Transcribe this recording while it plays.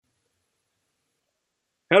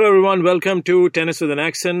Hello, everyone. Welcome to Tennis with an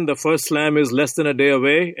Accent. The first slam is less than a day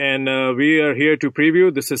away, and we are here to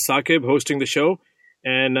preview. This is Saqib hosting the show,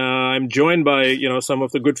 and I'm joined by some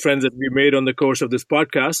of the good friends that we made on the course of this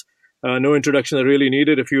podcast. No introduction are really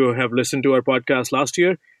needed if you have listened to our podcast last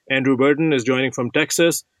year. Andrew Burton is joining from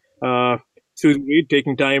Texas. Susie Reid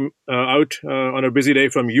taking time out on a busy day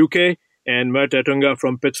from UK, and Mert Ertunga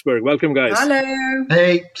from Pittsburgh. Welcome, guys. Hello.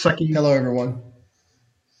 Hey, Saqib. Hello, everyone.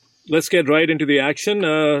 Let's get right into the action.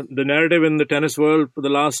 The narrative in the tennis world for the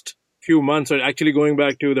last few months, or actually going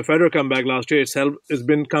back to the Federer comeback last year itself, has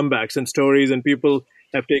been comebacks and stories, and people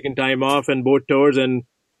have taken time off and both tours. And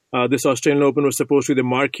this Australian Open was supposed to be the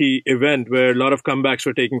marquee event where a lot of comebacks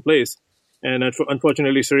were taking place. And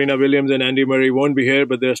unfortunately, Serena Williams and Andy Murray won't be here,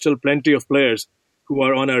 but there are still plenty of players who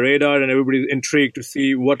are on our radar, and everybody's intrigued to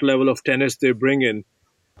see what level of tennis they bring in.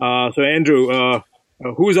 So, Andrew,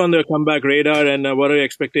 who's on the comeback radar, and what are your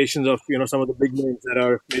expectations of some of the big names that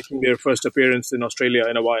are making their first appearance in Australia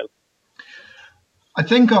in a while? I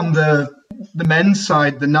think on the men's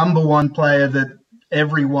side, the number one player that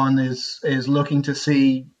everyone is looking to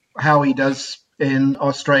see how he does in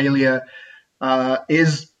Australia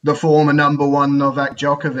is the former number one Novak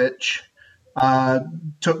Djokovic.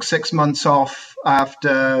 Took 6 months off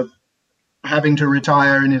after having to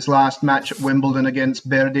retire in his last match at Wimbledon against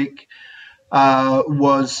Berdik.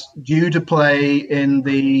 Was due to play in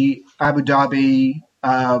the Abu Dhabi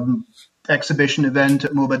exhibition event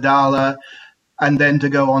at Mubadala and then to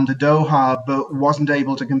go on to Doha, but wasn't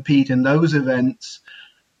able to compete in those events.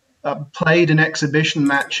 Played an exhibition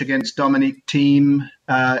match against Dominic Thiem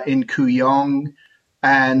in Kooyong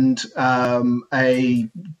and a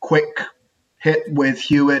quick hit with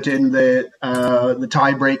Hewitt in the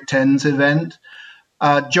tiebreak tens event.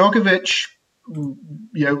 Djokovic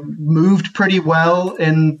moved pretty well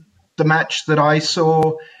in the match that I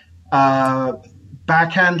saw.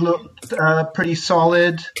 Backhand looked pretty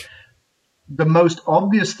solid. The most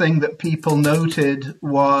obvious thing that people noted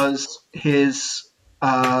was his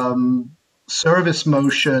service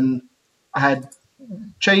motion had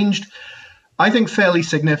changed, I think, fairly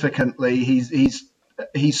significantly.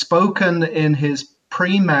 He's spoken in his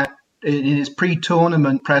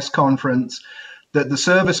pre-tournament press conference that the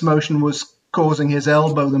service motion was causing his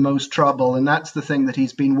elbow the most trouble, and that's the thing that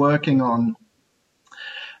he's been working on.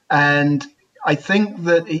 And I think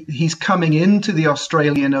that he's coming into the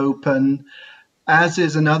Australian Open, as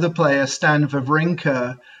is another player, Stan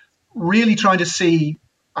Wawrinka, really trying to see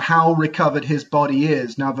how recovered his body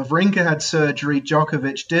is. Now, Wawrinka had surgery,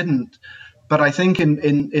 Djokovic didn't, but I think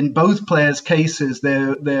in both players' cases,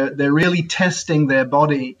 they're really testing their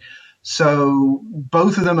body. So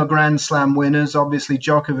both of them are Grand Slam winners. Obviously,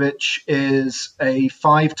 Djokovic is a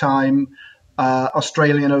 5-time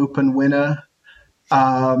Australian Open winner.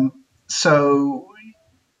 So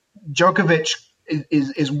Djokovic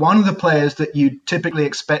is one of the players that you typically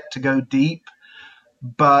expect to go deep,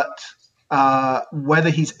 but whether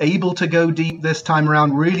he's able to go deep this time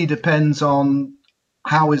around really depends on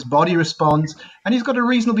how his body responds. And he's got a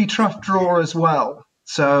reasonably tough draw as well.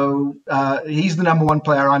 So he's the number one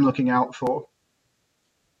player I'm looking out for.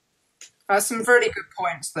 Some really good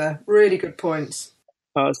points there. Really good points.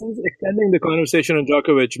 Since extending the conversation on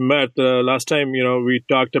Djokovic, Mert, last time, we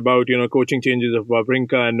talked about, coaching changes of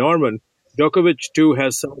Wawrinka and Norman. Djokovic, too,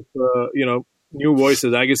 has some, new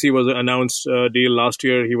voices. Agassi was an announced deal last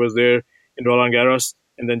year. He was there in Roland Garros,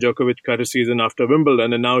 and then Djokovic cut a season after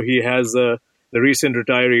Wimbledon, and now he has the recent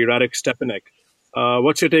retiree, Radek Stepanek.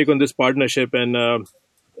 What's your take on this partnership? And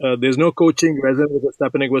there's no coaching resin because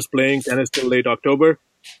Stepanek was playing tennis till late October.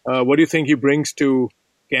 What do you think he brings to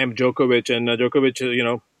Camp Djokovic? And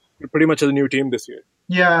Djokovic, pretty much has a new team this year.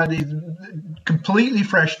 Yeah, the completely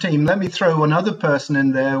fresh team. Let me throw another person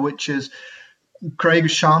in there, which is Craig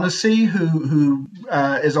Shaughnessy, who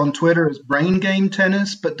is on Twitter as Brain Game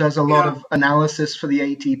Tennis, but does a lot of analysis for the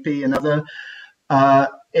ATP and other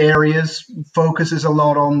areas, focuses a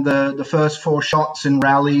lot on the first 4 shots in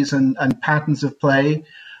rallies and patterns of play.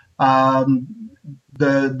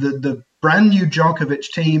 The brand new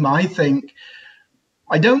Djokovic team, I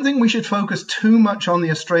don't think we should focus too much on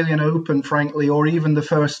the Australian Open, frankly, or even the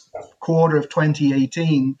first quarter of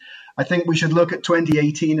 2018. I think we should look at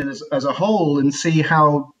 2018 as a whole and see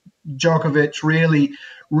how Djokovic really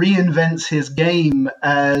reinvents his game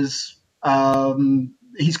as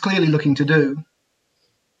he's clearly looking to do.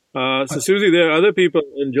 So, Susie, there are other people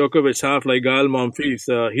in Djokovic's half, like Gael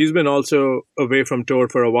Monfils. He's been also away from tour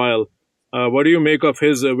for a while. What do you make of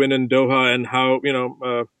his win in Doha, and how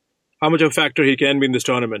much of a factor he can be in this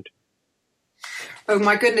tournament? Oh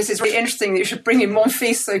my goodness, it's really interesting that you should bring in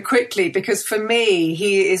Monfils so quickly, because for me,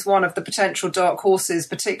 he is one of the potential dark horses,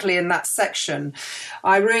 particularly in that section.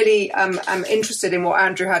 I really am interested in what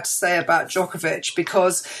Andrew had to say about Djokovic,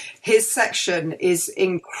 because his section is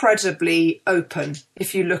incredibly open.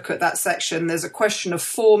 If you look at that section, there's a question of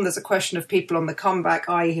form, there's a question of people on the comeback,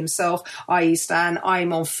 i.e. himself, i.e. Stan, i.e.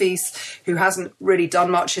 Monfils, who hasn't really done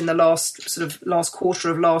much in the last quarter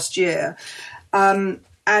of last year.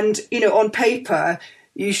 And, on paper,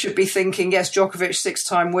 you should be thinking, yes, Djokovic,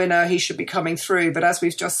 6-time winner, he should be coming through. But as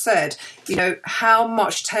we've just said, how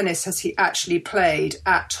much tennis has he actually played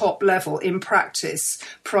at top level in practice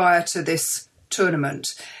prior to this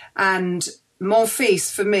tournament? And Monfils,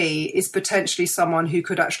 for me, is potentially someone who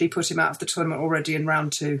could actually put him out of the tournament already in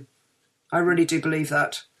round 2. I really do believe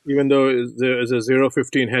that. Even though there is a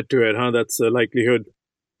 0-15 head-to-head, That's a likelihood.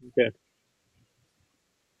 Okay.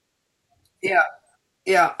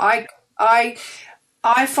 Yeah,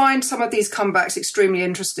 I find some of these comebacks extremely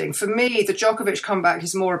interesting. For me, the Djokovic comeback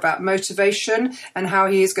is more about motivation and how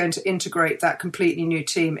he is going to integrate that completely new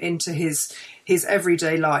team into his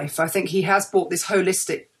everyday life. I think he has brought this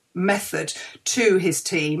holistic method to his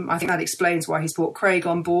team. I think that explains why he's brought Craig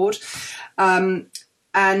on board.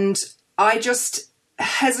 And I just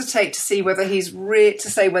hesitate to see whether he's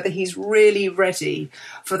really ready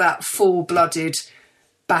for that full-blooded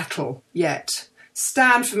battle yet.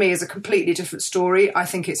 Stan, for me, is a completely different story. I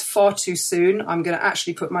think it's far too soon. I'm going to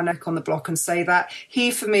actually put my neck on the block and say that.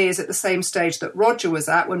 He, for me, is at the same stage that Roger was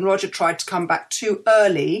at when Roger tried to come back too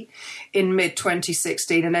early in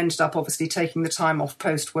mid-2016 and ended up obviously taking the time off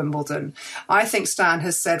post-Wimbledon. I think Stan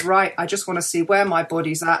has said, right, I just want to see where my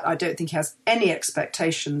body's at. I don't think he has any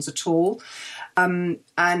expectations at all. And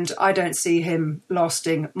I don't see him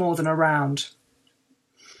lasting more than a round.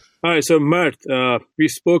 All right, so Mert, we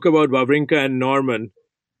spoke about Wawrinka and Norman,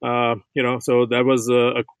 so that was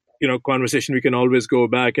a conversation we can always go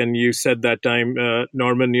back. And you said that time,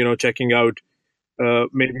 Norman, checking out,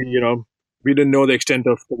 maybe, we didn't know the extent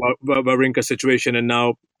of the Wawrinka situation, and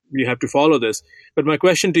now we have to follow this. But my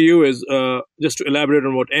question to you is, just to elaborate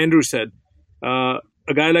on what Andrew said, a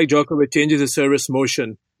guy like Djokovic changes his service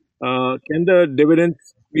motion. Can the dividends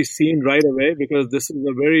be seen right away? Because this is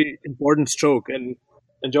a very important stroke, and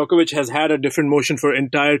Djokovic has had a different motion for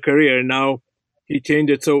entire career. Now he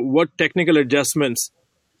changed it. So what technical adjustments,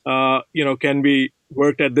 can be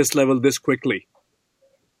worked at this level this quickly?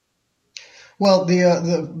 Well,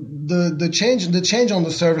 the change on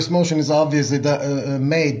the service motion is obviously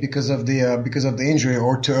made because of the injury,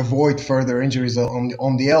 or to avoid further injuries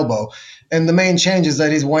on the elbow. And the main change is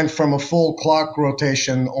that he went from a full clock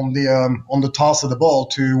rotation on the toss of the ball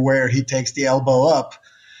to where he takes the elbow up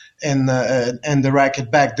and the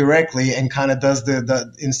racket back directly, and kind of does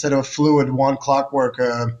the instead of fluid one clockwork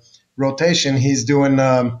rotation, he's doing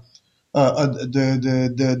the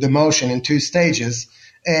motion in 2 stages.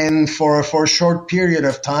 And for a short period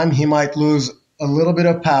of time, he might lose a little bit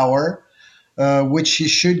of power, which he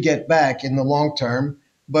should get back in the long term.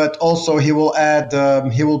 But also he will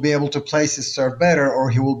be able to place his serve better,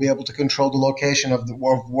 or he will be able to control the location of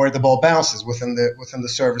where the ball bounces within the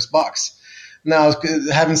service box. Now,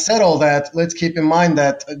 having said all that, let's keep in mind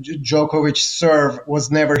that Djokovic's serve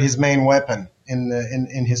was never his main weapon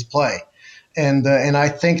in his play, and I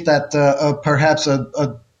think that perhaps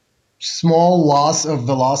a small loss of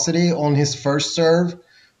velocity on his first serve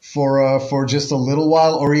for just a little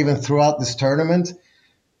while, or even throughout this tournament,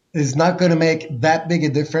 is not going to make that big a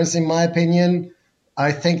difference, in my opinion.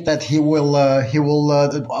 I think that he will.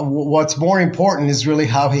 What's more important is really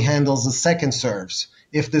how he handles the second serves.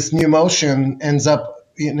 If this new motion ends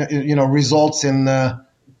up, results in a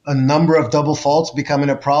number of double faults becoming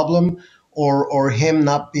a problem, or him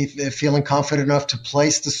not be feeling confident enough to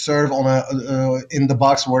place the serve in the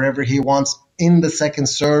box wherever he wants in the second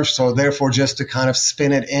serve, so therefore just to kind of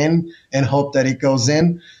spin it in and hope that it goes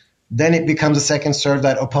in, then it becomes a second serve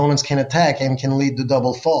that opponents can attack and can lead to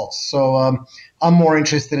double faults. So I'm more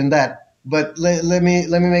interested in that. But let me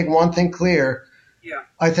make one thing clear. Yeah.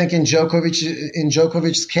 I think in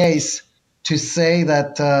Djokovic's case, to say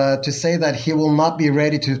that he will not be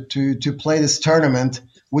ready to play this tournament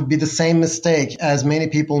would be the same mistake as many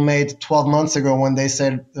people made 12 months ago when they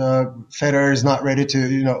said Federer is not ready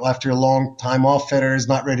to, after a long time off, Federer is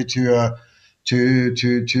not ready to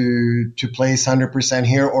play his 100%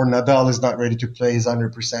 here, or Nadal is not ready to play his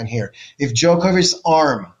 100% here. If Djokovic's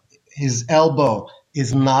arm, his elbow,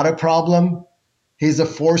 is not a problem, he's a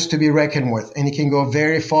force to be reckoned with, and he can go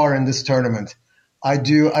very far in this tournament. I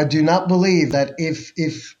do not believe that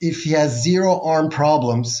if he has zero arm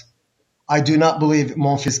problems, I do not believe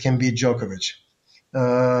Monfils can beat Djokovic.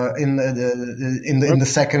 in the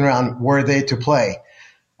second round were they to play.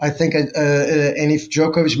 I think, and if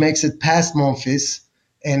Djokovic makes it past Monfils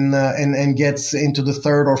and gets into the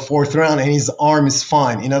third or fourth round and his arm is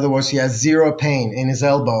fine, in other words, he has zero pain in his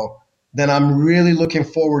elbow, then I'm really looking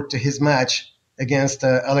forward to his match against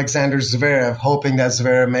Alexander Zverev, hoping that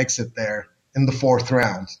Zverev makes it there in the fourth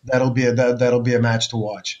round. That'll be a match to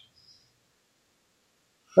watch.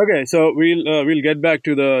 Okay, so we'll get back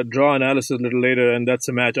to the draw analysis a little later, and that's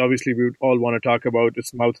a match obviously we would all want to talk about.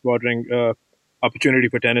 It's mouth-watering opportunity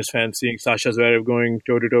for tennis fans seeing Sasha Zverev going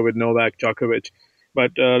toe-to-toe with Novak Djokovic.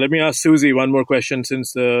 But let me ask Susie one more question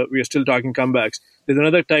since we are still talking comebacks. There's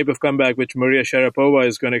another type of comeback which Maria Sharapova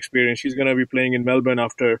is going to experience. She's going to be playing in Melbourne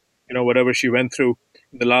after whatever she went through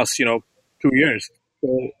in the last 2 years.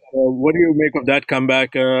 So what do you make of that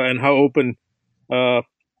comeback, and how open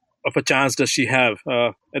of a chance does she have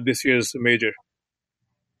at this year's major?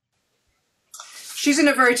 She's in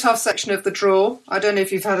a very tough section of the draw. I don't know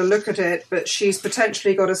if you've had a look at it, but she's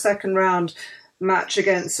potentially got a second round match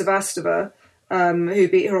against Sevastova, who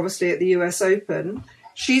beat her obviously at the US Open.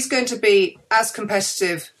 She's going to be as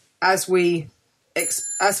competitive as we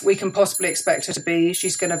can possibly expect her to be.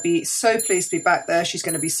 She's going to be so pleased to be back there. She's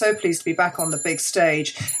going to be so pleased to be back on the big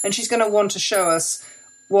stage, and she's going to want to show us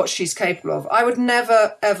what she's capable of. I would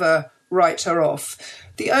never, ever write her off.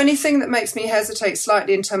 The only thing that makes me hesitate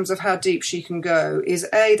slightly in terms of how deep she can go is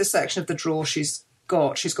the section of the draw she's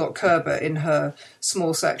got. She's got Kerber in her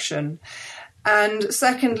small section. And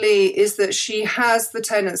secondly is that she has the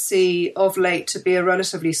tendency of late to be a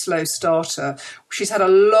relatively slow starter. She's had a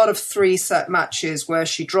lot of 3-set matches where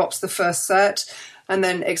she drops the first set and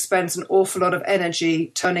then expends an awful lot of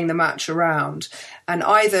energy turning the match around. And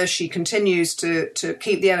either she continues to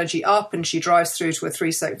keep the energy up and she drives through to a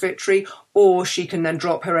 3-set victory, or she can then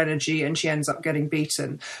drop her energy and she ends up getting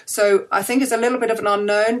beaten. So I think it's a little bit of an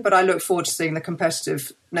unknown, but I look forward to seeing the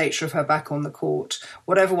competitive nature of her back on the court.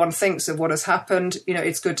 Whatever one thinks of what has happened,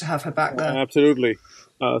 it's good to have her back there. Absolutely.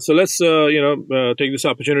 So let's take this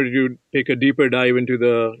opportunity to take a deeper dive into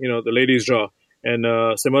the ladies' draw. And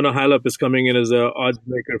Simona Halep is coming in as a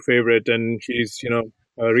odds-maker favorite, and she's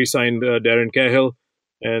re-signed Darren Cahill,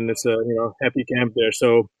 and it's a happy camp there.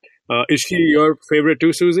 So is she your favorite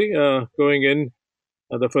too, Susie, going in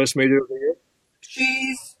the first major of the year?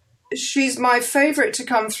 She's my favorite to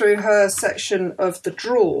come through her section of the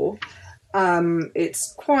draw.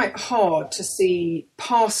 It's quite hard to see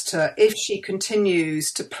past her if she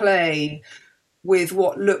continues to play with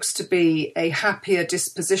what looks to be a happier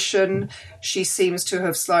disposition. She seems to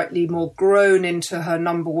have slightly more grown into her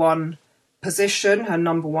number one position, her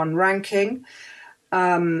number one ranking.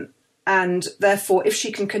 And therefore, if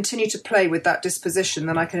she can continue to play with that disposition,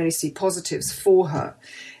 then I can only see positives for her.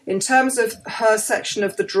 In terms of her section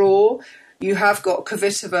of the draw, you have got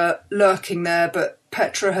Kvitova lurking there, but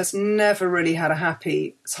Petra has never really had a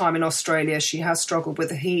happy time in Australia. She has struggled with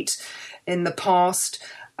the heat in the past.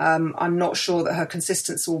 I'm not sure that her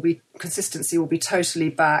consistency will be totally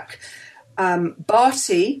back.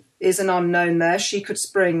 Barty is an unknown there. She could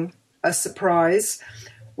spring a surprise.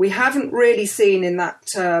 We haven't really seen in that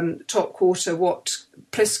top quarter what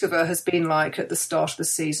Pliskova has been like at the start of the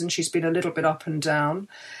season. She's been a little bit up and down.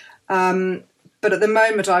 But at the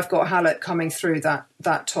moment, I've got Halep coming through that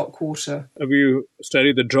top quarter. Have you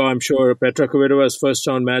studied the draw? I'm sure Petra Kvitov's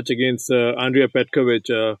first-round match against Andrea Petkovic.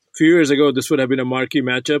 A few years ago, this would have been a marquee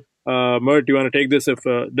matchup. Mert, do you want to take this?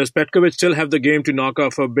 Does Petkovic still have the game to knock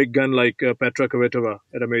off a big gun like Petra Kvitova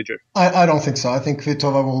at a major? I don't think so. I think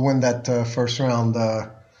Kvitova will win that first round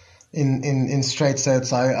in straight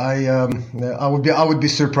sets. I would be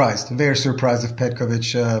surprised, very surprised if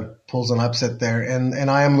Petkovic pulls an upset there. And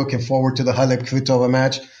I am looking forward to the Halep-Kvitova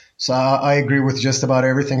match. So I agree with just about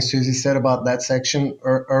everything Susie said about that section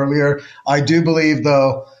earlier. I do believe,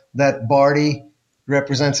 though, that Barty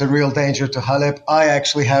represents a real danger to Halep. I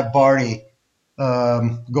actually have Barty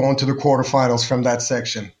going to the quarterfinals from that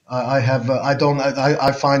section. I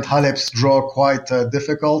find Halep's draw quite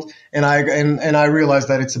difficult, and I realize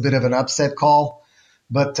that it's a bit of an upset call.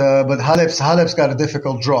 But Halep's got a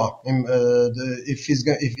difficult draw. If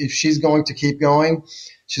she's going to keep going,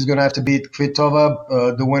 she's going to have to beat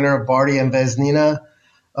Kvitova, the winner of Barty and Vesnina.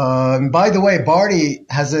 By the way, Barty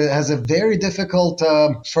has a very difficult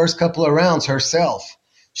first couple of rounds herself.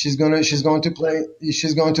 She's going to play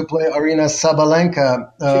Arina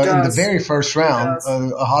Sabalenka in the very first round,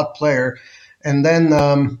 a hot player. And then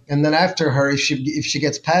after her, if she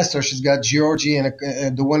gets past her, she's got Georgie and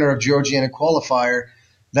the winner of Georgie in a qualifier.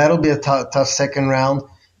 That'll be a tough second round.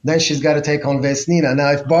 Then she's got to take on Vesnina.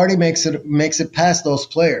 Now, if Barty makes it past those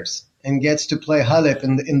players and gets to play Halep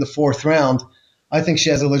in the fourth round, I think she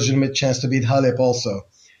has a legitimate chance to beat Halep also.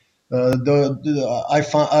 I'm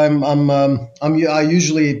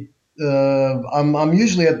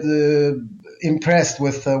usually impressed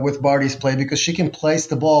with Barty's play because she can place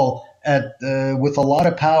the ball with a lot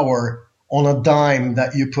of power on a dime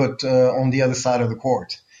that you put on the other side of the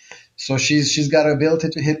court. So she's got an ability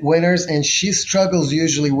to hit winners, and she struggles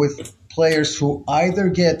usually with players who either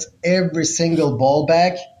get every single ball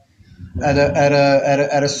back at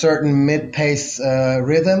a certain mid-pace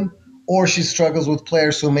rhythm, or she struggles with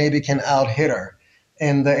players who maybe can out-hit her.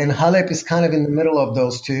 And Halep is kind of in the middle of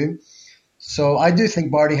those two. So I do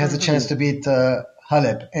think Barty has a chance to beat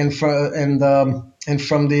Halep. And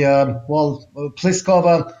from the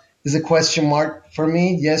Pliskova is a question mark for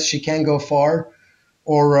me. Yes, she can go far,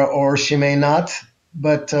 or she may not.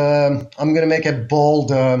 But I'm going to make a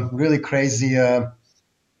bold, really crazy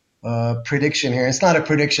prediction here. It's not a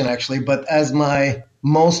prediction actually, but as my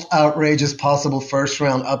most outrageous possible first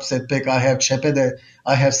round upset pick, I have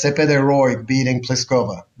Sepede Roy beating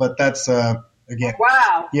Pliskova. But that's again.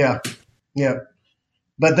 Wow. Yeah.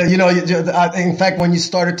 But in fact, when you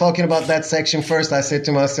started talking about that section first, I said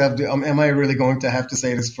to myself, "Am I really going to have to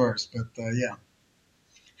say this first?" But yeah.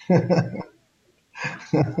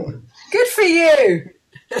 Good for you.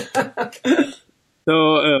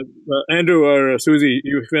 So, Andrew or Susie,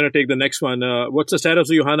 if you want to take the next one, what's the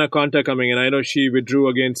status of Johanna Konta coming in? I know she withdrew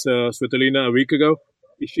against Svitolina a week ago.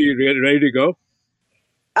 Is she ready to go?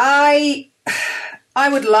 I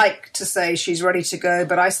would like to say she's ready to go,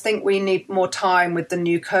 but I think we need more time with the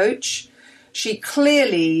new coach. She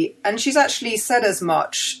clearly, and she's actually said as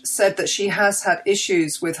much, said that she has had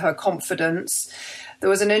issues with her confidence. There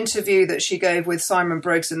was an interview that she gave with Simon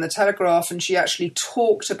Briggs in the Telegraph, and she actually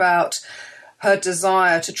talked about her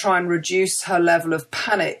desire to try and reduce her level of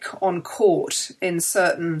panic on court in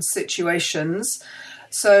certain situations.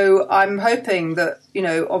 So I'm hoping that,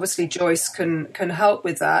 obviously Joyce can help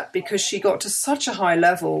with that, because she got to such a high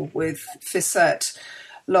level with Fissette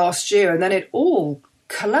last year, and then it all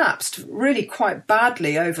collapsed really quite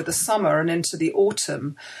badly over the summer and into the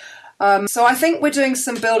autumn. So I think we're doing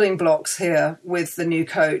some building blocks here with the new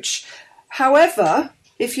coach. However,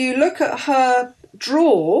 if you look at her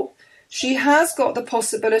draw, she has got the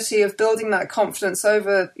possibility of building that confidence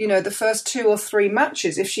over, the first 2 or 3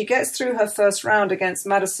 matches. If she gets through her first round against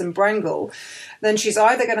Madison Brengle, then she's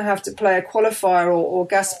either going to have to play a qualifier or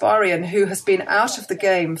Gasparian, who has been out of the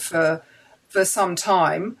game for some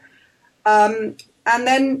time. And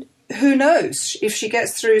then who knows, if she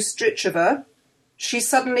gets through Strichova, she's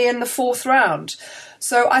suddenly in the 4th round.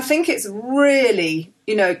 So I think it's really,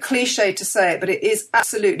 cliche to say it, but it is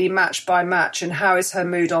absolutely match by match. And how is her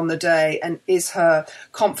mood on the day? And is her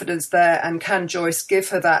confidence there? And can Joyce give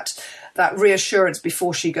her that reassurance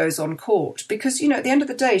before she goes on court? Because, at the end of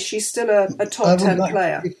the day, she's still a top 10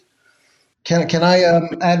 player. Can I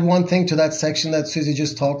add one thing to that section that Susie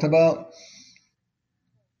just talked about?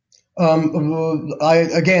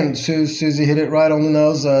 Susie hit it right on the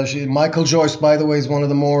nose. Michael Joyce, by the way, is one of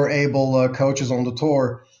the more able coaches on the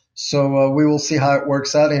tour. So we will see how it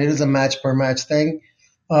works out, and it is a match per match thing.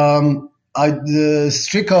 Strikova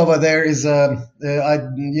there is I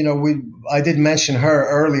did mention her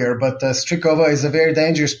earlier, but Strikova is a very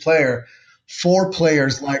dangerous player. Four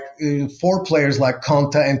players like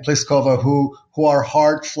Konta and Pliskova who are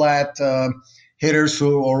hard, flat hitters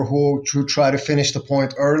who try to finish the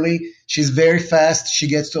point early. She's very fast. She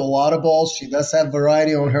gets to a lot of balls. She does have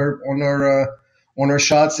variety on her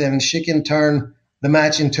shots, and she can turn the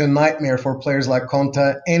match into a nightmare for players like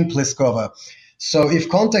Konta and Pliskova. So if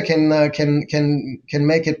Konta can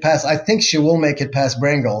make it past, I think she will make it past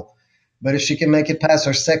Brengle. But if she can make it past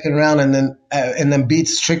her second round and then beat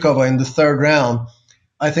Strikova in the 3rd round,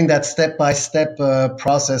 I think that step-by-step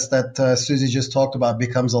process that Susie just talked about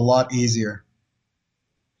becomes a lot easier.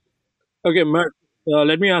 Okay, Mert,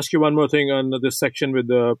 let me ask you one more thing on this section with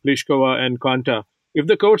Pliskova and Konta. If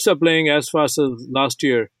the courts are playing as fast as last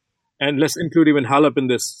year, and let's include even Halep in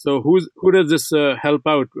this, so who does this help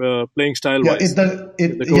out playing style-wise? Yeah,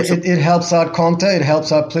 it helps out Konta, it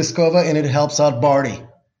helps out Pliskova, and it helps out Barty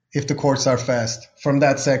if the courts are fast from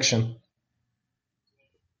that section.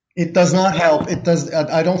 It does not help.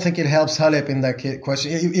 I don't think it helps Halep in that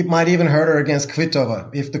question. It might even hurt her against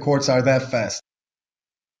Kvitova if the courts are that fast.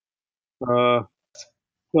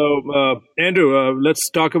 Andrew, let's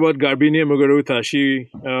talk about Garbiñe Muguruza. She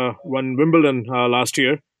won Wimbledon last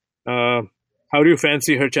year. How do you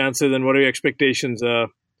fancy her chances, and what are your expectations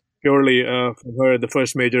purely for her the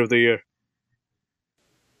first major of the year?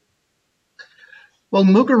 Well,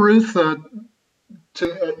 Muguruza,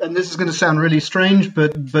 and this is going to sound really strange,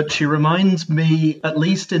 but she reminds me, at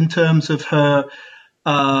least in terms of her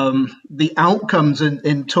the outcomes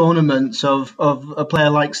in tournaments of a player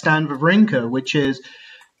like Stan Wawrinka, which is,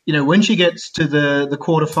 when she gets to the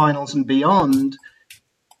quarterfinals and beyond,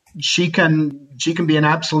 she can be an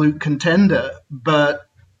absolute contender, but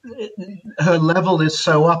her level is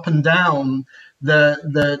so up and down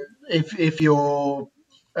that if you're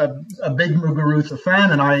a big Muguruza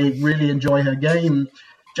fan, and I really enjoy her game,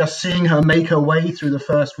 just seeing her make her way through the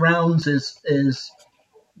first rounds is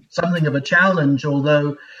something of a challenge,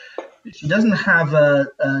 although she doesn't have a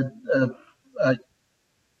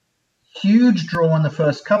huge draw in the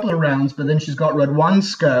first couple of rounds, but then she's got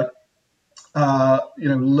Radwanska,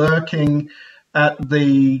 lurking at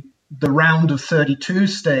the round of 32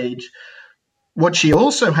 stage. What she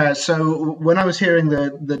also has, so when I was hearing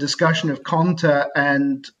the discussion of Konta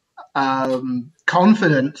and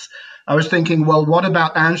confidence, I was thinking, well, what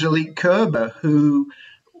about Angelique Kerber, who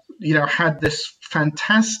had this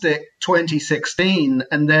fantastic 2016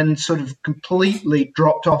 and then sort of completely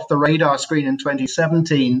dropped off the radar screen in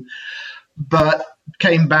 2017, but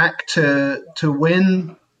came back to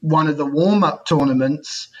win one of the warm-up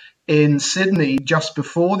tournaments in Sydney just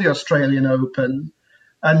before the Australian Open.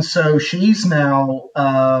 And so she's now,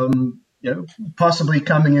 possibly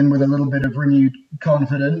coming in with a little bit of renewed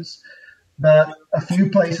confidence. But a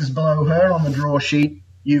few places below her on the draw sheet,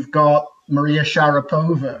 you've got Maria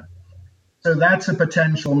Sharapova. So that's a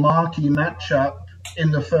potential marquee matchup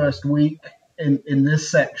in the first week in this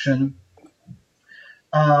section.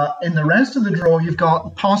 In the rest of the draw, you've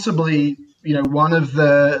got possibly, one of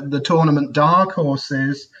the tournament dark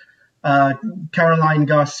horses, Caroline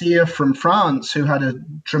Garcia from France, who had a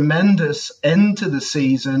tremendous end to the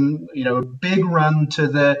season, a big run to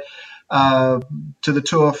the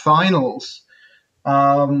tour finals.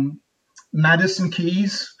 Madison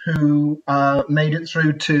Keys, who made it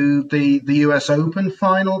through to the US Open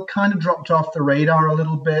final, kind of dropped off the radar a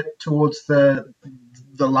little bit towards the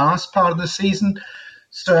last part of the season.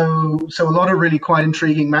 So a lot of really quite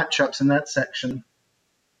intriguing matchups in that section.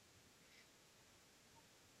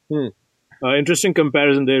 Interesting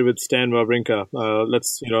comparison there with Stan Wawrinka.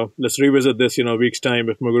 Let's revisit this, week's time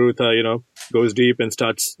if Muguruza, goes deep and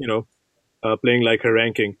starts, playing like her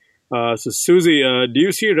ranking. So Susie, do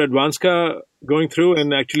you see Radwanska going through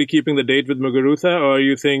and actually keeping the date with Muguruza, or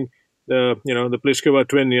you think the Pliskova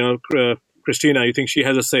twin, Christina, you think she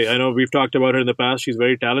has a say? I know we've talked about her in the past. She's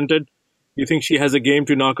very talented. You think she has a game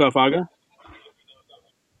to knock off Aga?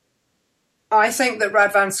 I think that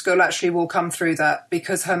Radwanska actually will come through that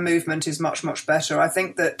because her movement is much, much better. I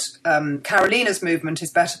think that Karolina's movement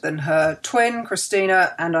is better than her twin,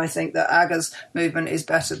 Christina, and I think that Aga's movement is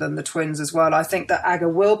better than the twins as well. I think that Aga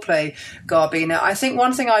will play Garbina. I think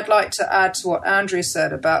one thing I'd like to add to what Andrew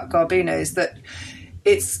said about Garbina is that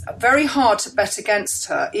it's very hard to bet against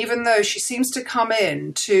her, even though she seems to come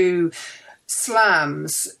in to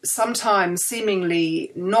slams, sometimes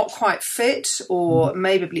seemingly not quite fit or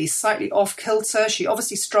maybe slightly off kilter. She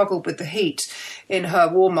obviously struggled with the heat in her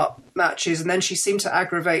warm-up matches, and then she seemed to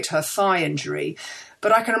aggravate her thigh injury.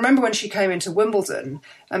 But I can remember when she came into Wimbledon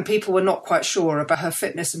and people were not quite sure about her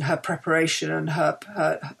fitness and her preparation and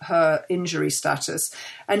her injury status.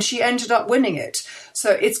 And she ended up winning it.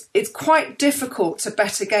 So it's quite difficult to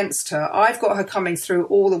bet against her. I've got her coming through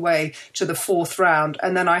all the way to the fourth round.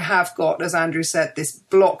 And then I have got, as Andrew said, this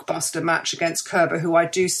blockbuster match against Kerber, who I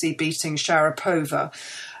do see beating Sharapova.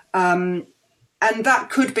 And that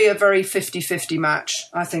could be a very 50-50 match,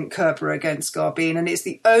 I think, Kerber against Garbine. And it's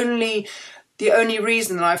the only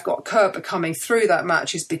reason that I've got Kerber coming through that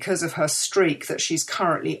match is because of her streak that she's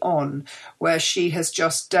currently on, where she has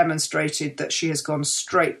just demonstrated that she has gone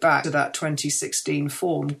straight back to that 2016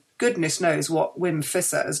 form. Goodness knows what Wim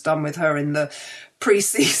Fissett has done with her in the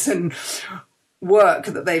pre-season work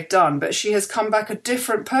that they've done, but she has come back a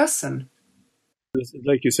different person.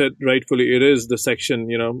 Like you said, rightfully, it is the section,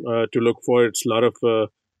 to look for. It's a lot of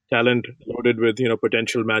talent loaded with,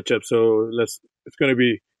 potential matchups. So it's going to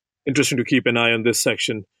be interesting to keep an eye on this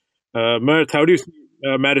section. Mert, how do you see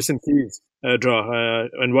Madison Keys draw,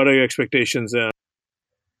 and what are your expectations? And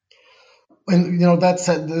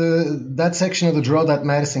that section of the draw that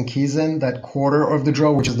Madison Keys in, that quarter of the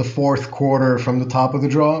draw, which is the fourth quarter from the top of the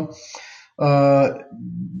draw,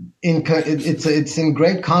 it's in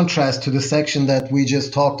great contrast to the section that we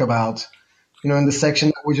just talked about. In the section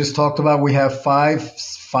that we just talked about, we have five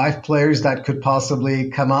players that could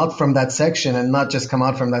possibly come out from that section, and not just come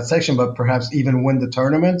out from that section, but perhaps even win the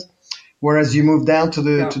tournament. Whereas you move down to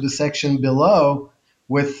the section below,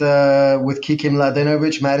 with Kiki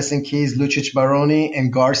Mladenovic, Madison Keys, Lucic Baroni,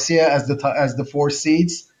 and Garcia as the 4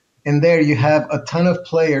 seeds. And there you have a ton of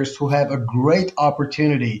players who have a great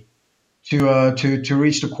opportunity to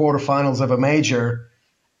reach the quarterfinals of a major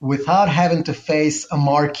without having to face a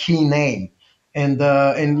marquee name. And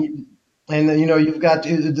you've got,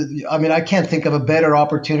 I mean, I can't think of a better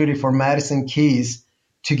opportunity for Madison Keys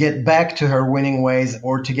to get back to her winning ways,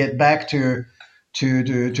 or to get back to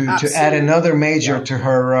add another major to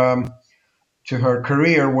her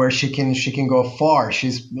career where she can go far.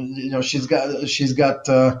 She's got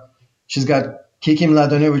Kiki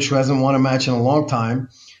Mladenovic, who hasn't won a match in a long time,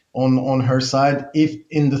 on her side, if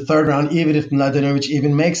in the third round, even if Mladenovic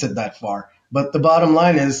even makes it that far. But the bottom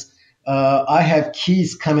line is, I have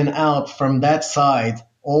Keys coming out from that side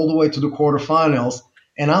all the way to the quarterfinals,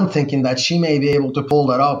 and I'm thinking that she may be able to pull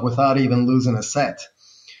that off without even losing a set.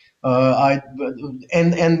 It's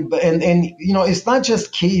not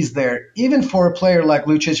just Keys there. Even for a player like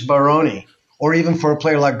Lucic Baroni, or even for a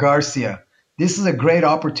player like Garcia, this is a great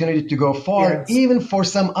opportunity to go far, yes. Even for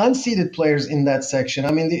some unseeded players in that section.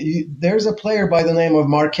 I mean, there's a player by the name of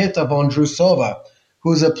Marketa Vondrousova,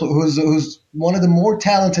 who's one of the more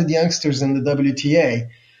talented youngsters in the WTA,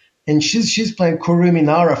 and she's playing Kurumi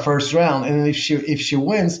Nara first round, and if she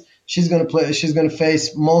wins, she's going to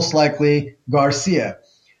face most likely Garcia.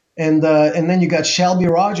 And then you got Shelby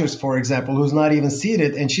Rogers, for example, who's not even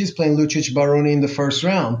seeded, and she's playing Lucic Baroni in the first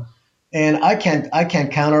round. And I can't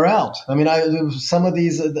count her out. I mean, some of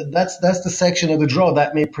these, that's the section of the draw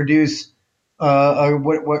that may produce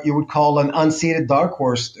what you would call an unseeded dark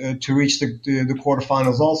horse to reach the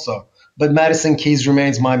quarterfinals also. But Madison Keys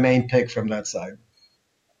remains my main pick from that side.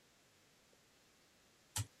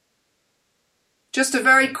 Just a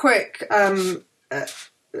very quick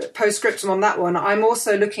postscriptum on that one. I'm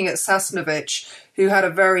also looking at Sasnovich, who had a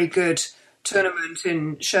very good tournament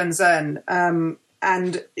in Shenzhen.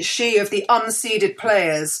 And she, of the unseeded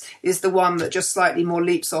players, is the one that just slightly more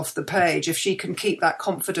leaps off the page. If she can keep that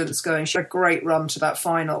confidence going, she had a great run to that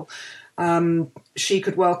final. She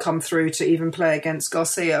could well come through to even play against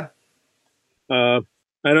Garcia. I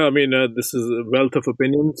know, I mean, this is a wealth of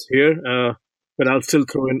opinions here, but I'll still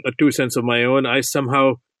throw in 2 cents of my own. I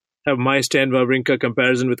somehow have my Stan Wawrinka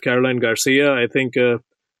comparison with Caroline Garcia. I think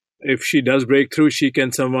if she does break through, she's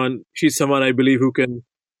someone I believe who can,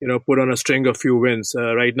 put on a string of few wins.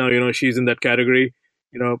 Right now, she's in that category,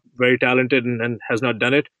 very talented and has not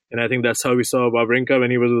done it. And I think that's how we saw Wawrinka when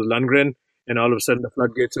he was with Lundgren, and all of a sudden the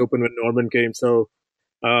floodgates opened when Norman came. So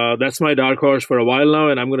that's my dark horse for a while now,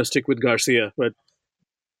 and I'm going to stick with Garcia.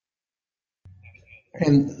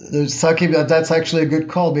 And Saki, that's actually a good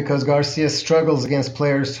call, because Garcia struggles against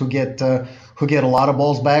players who get a lot of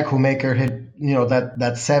balls back, who make her hit,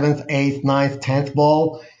 that 7th, 8th, 9th, 10th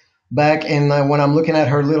ball back. And when I'm looking at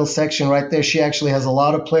her little section right there, she actually has a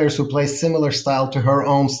lot of players who play similar style to her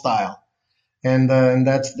own style, and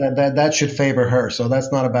that should favor her. So that's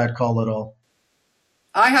not a bad call at all.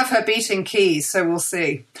 I have her beating Keys, so we'll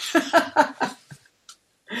see.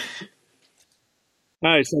 All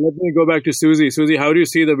right, so let me go back to Susie. Susie, how do you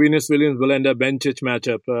see the Venus Williams-Belinda Bencic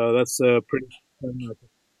matchup? That's pretty fun matchup.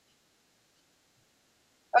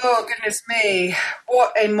 Oh, goodness me.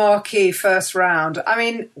 What a marquee first round. I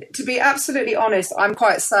mean, to be absolutely honest, I'm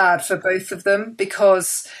quite sad for both of them,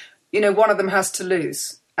 because, one of them has to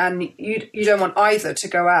lose. And you don't want either to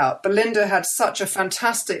go out. Belinda had such a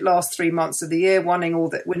fantastic last 3 months of the year, winning all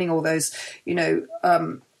those,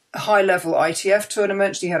 high-level ITF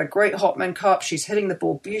tournaments. She had a great Hopman Cup. She's hitting the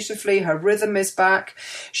ball beautifully. Her rhythm is back.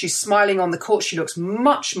 She's smiling on the court. She looks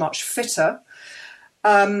much, much fitter.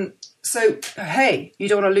 So, hey, you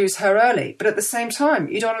don't want to lose her early. But at the same time,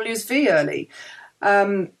 you don't want to lose V early.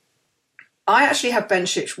 I actually have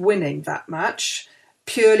Bencic winning that match,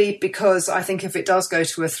 purely because I think if it does go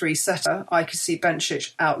to a 3-setter, I could see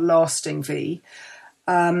Bencic outlasting V.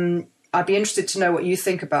 I'd be interested to know what you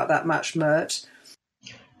think about that match, Mert.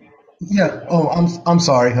 Yeah. Oh, I'm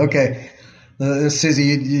sorry. Okay, Susie,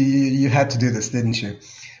 you had to do this, didn't you?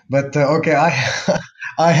 But okay,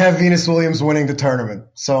 I have Venus Williams winning the tournament,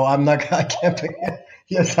 so I can't pick.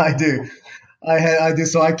 Yes, I do. I do.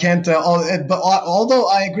 So I can't. But although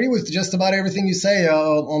I agree with just about everything you say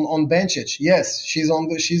on Bencic, yes, she's on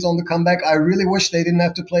the comeback. I really wish they didn't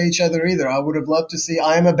have to play each other either. I would have loved to see.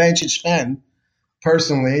 I am a Bencic fan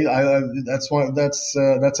personally.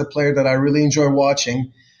 That's a player that I really enjoy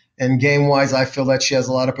watching. And game-wise, I feel that she has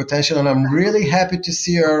a lot of potential, and I'm really happy to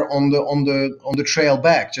see her on the trail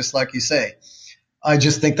back, just like you say. I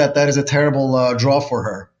just think that is a terrible draw for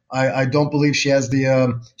her. I don't believe she has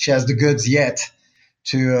the goods yet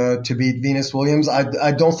to beat Venus Williams.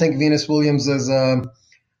 I don't think Venus Williams is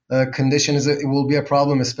condition it will be a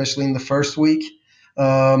problem, especially in the first week.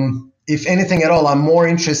 If anything at all, I'm more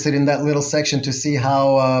interested in that little section to see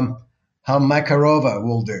how Makarova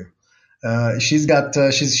will do. She's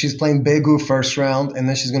playing Begu first round, and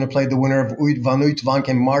then she's going to play the winner of Van Uytvank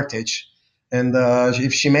and Martic. And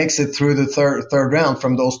if she makes it through the third round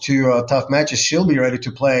from those two tough matches, she'll be ready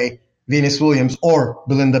to play Venus Williams or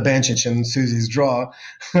Belinda Bencic in Susie's draw,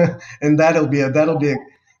 and that'll be a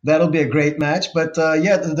great match. But so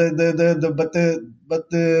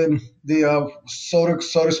to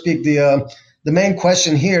speak, the main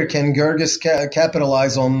question here: can Gerges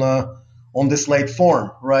capitalize on this late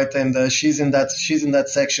form, right? And she's in that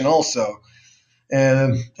section also.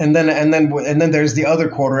 And then there's the other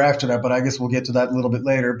quarter after that, but I guess we'll get to that a little bit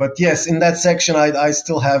later. But yes, in that section, I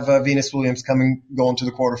still have Venus Williams going to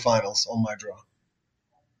the quarterfinals on my draw.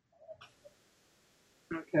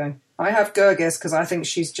 Okay. I have Gerges because I think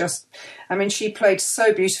she played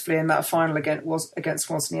so beautifully in that final against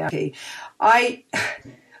Wozniacki. I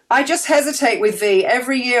just hesitate with V.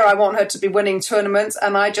 Every year I want her to be winning tournaments,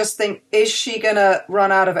 and I just think, is she going to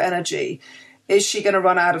run out of energy? Is she going to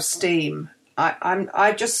run out of steam? I'm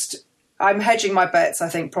hedging my bets, I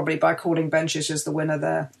think, probably by calling Bencic as the winner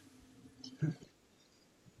there.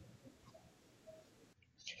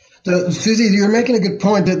 Susie, you're making a good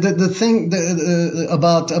point. The thing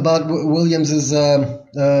about Williams's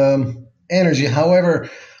energy, however,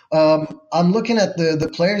 I'm looking at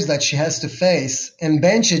the players that she has to face, and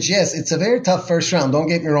Bencic, yes, it's a very tough first round. Don't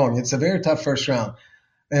get me wrong, it's a very tough first round.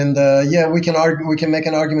 And we can make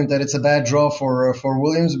an argument that it's a bad draw for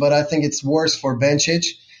Williams, but I think it's worse for Bencic.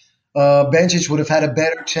 Bencic would have had a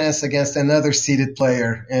better chance against another seeded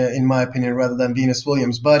player, in my opinion, rather than Venus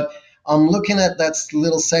Williams. But I'm looking at that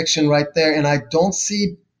little section right there, and I don't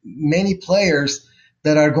see many players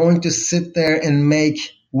that are going to sit there and make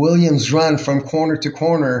Williams run from corner to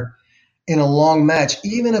corner in a long match.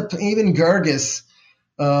 Even Gerges,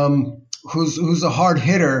 who's a hard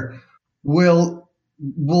hitter, will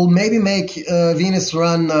maybe make Venus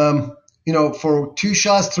run, for 2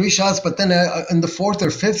 shots, 3 shots, but then in the 4th or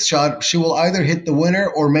 5th shot, she will either hit the winner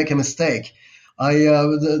or make a mistake. I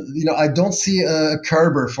don't see a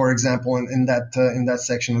Kerber, for example, in that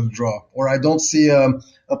section of the draw, or I don't see a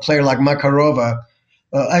player like Makarova.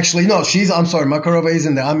 Actually, no, I'm sorry, Makarova is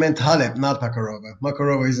in there. I meant Halep, not Makarova.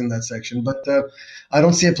 Makarova is in that section, but I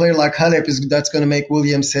don't see a player like Halep that's going to make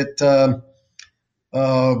Williams hit 10,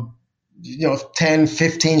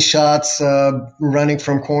 15 shots running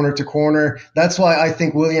from corner to corner. That's why I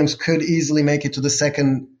think Williams could easily make it to the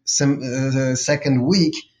second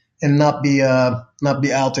week and not be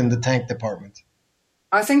out in the tank department.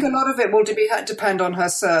 I think a lot of it will depend on her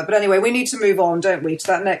serve. But anyway, we need to move on, don't we, to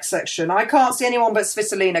that next section. I can't see anyone but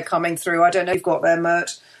Svitolina coming through. I don't know if you've got there,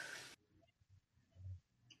 Mert.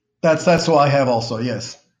 That's what I have also,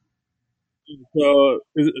 yes. So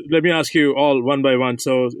let me ask you all one by one.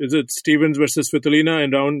 So is it Stevens versus Svitolina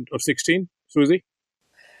in round of 16, Susie?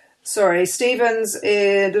 Sorry, Stevens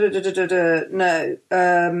no.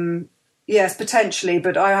 Yes, potentially,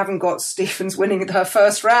 but I haven't got Stevens winning her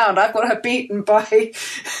first round. I've got her beaten by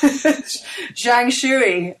Zhang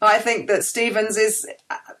Shui. I think that Stevens is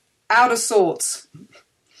out of sorts.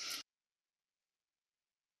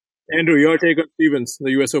 Andrew, your take on Stevens,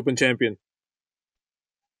 the US Open champion.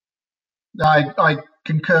 I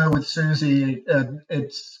concur with Susie.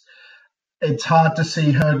 It's hard to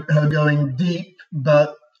see her going deep,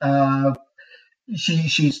 but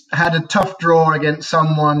she's had a tough draw against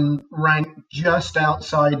someone ranked just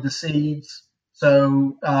outside the seeds.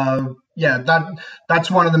 So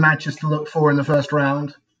that's one of the matches to look for in the first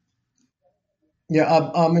round.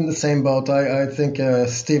 Yeah, I'm in the same boat. I think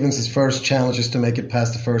Stevens' first challenge is to make it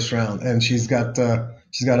past the first round, and she's got a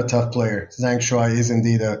tough player. Zhang Shui is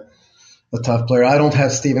indeed a tough player. I don't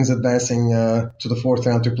have Stevens advancing to the 4th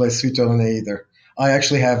round to play Svitolina either. I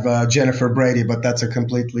actually have Jennifer Brady, but that's a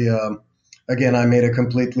completely again, I made a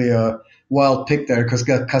completely wild pick there because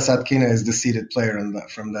Kasatkina is the seeded player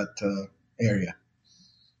from that area.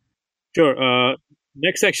 Sure.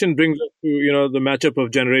 Next section brings us to the matchup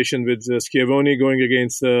of generation with Schiavone going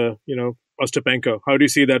against Ostapenko. How do you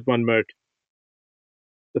see that one, Mert?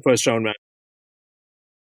 The first round match.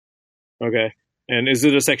 Okay. And is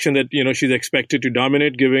it a section that she's expected to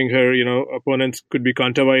dominate, giving her opponents could be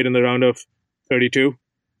Kontaveit in the round of 32?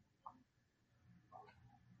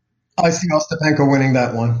 I see Ostapenko winning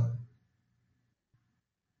that one.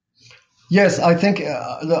 Yes, I think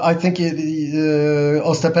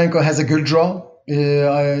Ostapenko has a good draw.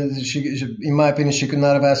 She, in my opinion, she could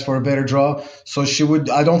not have asked for a better draw. So she would.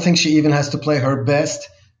 I don't think she even has to play her best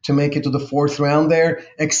to make it to the fourth round there,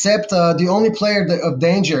 except the only player of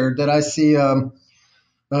danger that I see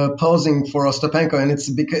posing for Ostapenko, and it's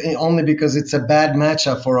only because it's a bad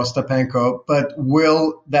matchup for Ostapenko, but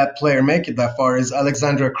will that player make it that far, is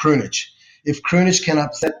Alexandra Krunic. If Krunic can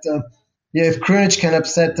upset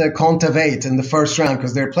Kontaveit in the first round,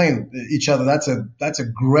 because they're playing each other, that's a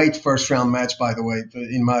great first round match, by the way,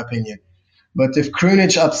 in my opinion. But if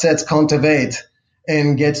Krunic upsets Kontaveit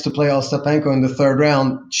and gets to play Ostapenko in the third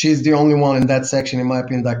round, she's the only one in that section, in my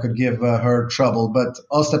opinion, that could give her trouble. But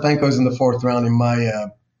Ostapenko is in the fourth round in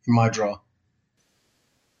my draw.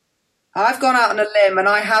 I've gone out on a limb and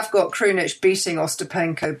I have got Krunic beating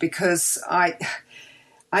Ostapenko because I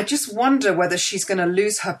just wonder whether she's going to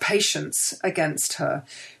lose her patience against her.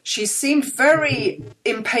 She seemed very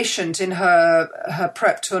impatient in her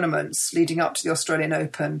prep tournaments leading up to the Australian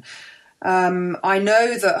Open. I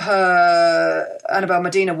know that Annabelle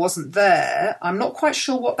Medina wasn't there. I'm not quite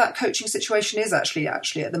sure what that coaching situation is actually at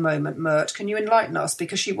the moment, Mert. Can you enlighten us?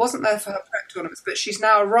 Because she wasn't there for her prep tournaments, but she's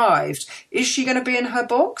now arrived. Is she going to be in her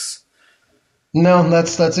box? No,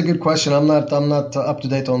 that's a good question. I'm not up to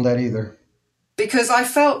date on that either. Because I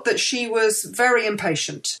felt that she was very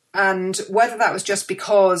impatient, and whether that was just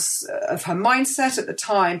because of her mindset at the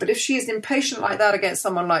time, but if she is impatient like that against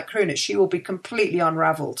someone like Krunic, she will be completely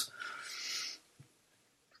unravelled.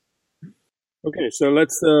 Okay, so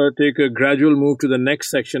let's take a gradual move to the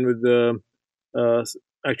next section with the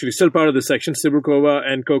actually still part of the section, Cibulkova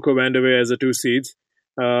and Coco Vandeweghe as the two seeds.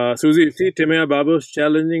 Susie, you see Timea Babos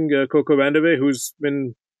challenging Coco Vandeweghe, who's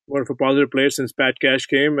been one of a positive players since Pat Cash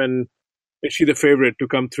came, and is she the favorite to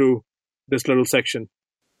come through this little section?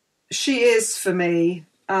 She is for me.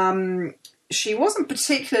 She wasn't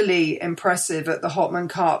particularly impressive at the Hopman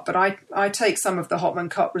Cup, but I take some of the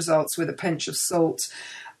Hopman Cup results with a pinch of salt.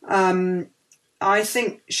 I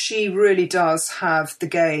think she really does have the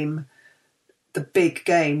big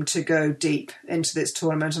game to go deep into this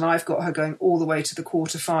tournament, and I've got her going all the way to the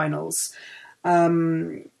quarterfinals.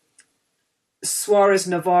 Suarez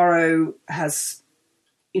Navarro has,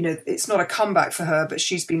 it's not a comeback for her, but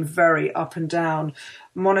she's been very up and down.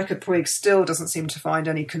 Monica Puig still doesn't seem to find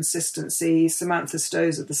any consistency. Samantha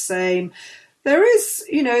Stosur the same. There is,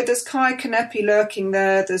 there's Kai Kanepi lurking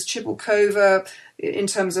there. There's Cibulkova in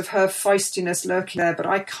terms of her feistiness lurking there, but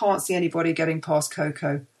I can't see anybody getting past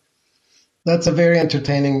Coco. That's a very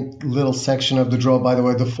entertaining little section of the draw, by the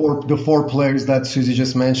way. The four players that Susie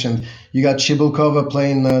just mentioned. You got Cibulkova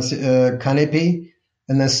playing Kanepi,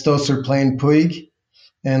 and then Stosur playing Puig.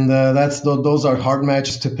 And those are hard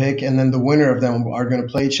matches to pick. And then the winner of them are going to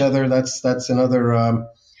play each other. That's another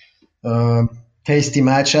tasty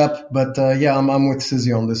matchup. But I'm with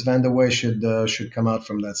Susie on this. Vandeweghe should come out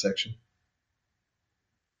from that section.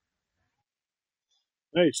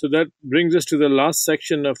 Right, so that brings us to the last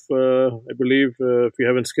section of, I believe, if we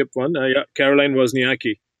haven't skipped one, Caroline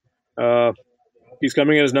Wozniacki. He's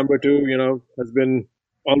coming in as number 2, has been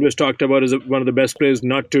always talked about as one of the best players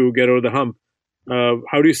not to get over the hump.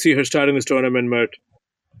 How do you see her starting this tournament, Mert?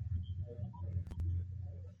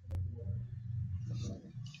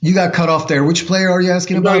 You got cut off there. Which player are you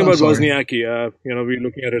asking about? I'm talking about Wozniacki. We're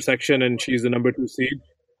looking at her section, and she's the number 2 seed.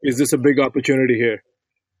 Is this a big opportunity here?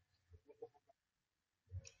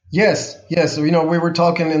 Yes. We were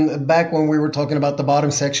talking back when we were talking about the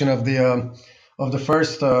bottom section of the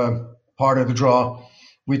first part of the draw.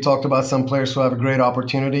 We talked about some players who have a great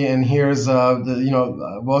opportunity, and here's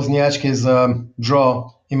Wozniacki's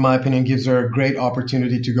draw. In my opinion, gives her a great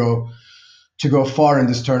opportunity to go far in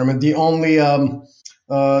this tournament. The only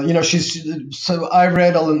so I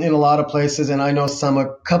read in a lot of places, and I know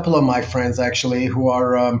a couple of my friends actually who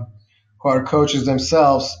are coaches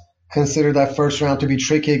themselves consider that first round to be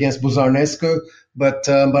tricky against Buzarnescu, but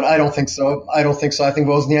I don't think so. I think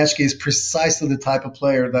Wozniacki is precisely the type of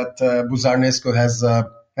player that Buzarnescu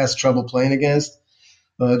has trouble playing against.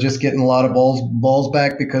 Just getting a lot of balls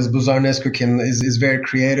back, because Buzarnescu is very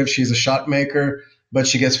creative. She's a shot maker, but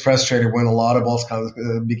she gets frustrated when a lot of balls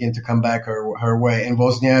begin to come back her way. And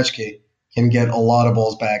Wozniacki can get a lot of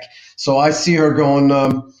balls back. So I see her going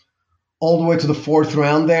all the way to the fourth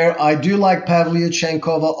round there. I do like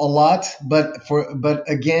Pavlyuchenkova a lot, but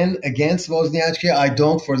again, against Wozniacki, I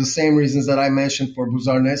don't, for the same reasons that I mentioned for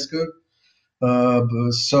Buzarnescu.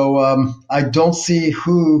 So I don't see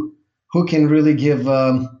who can really give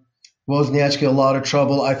Wozniacki a lot of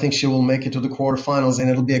trouble. I think she will make it to the quarterfinals, and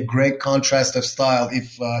it'll be a great contrast of style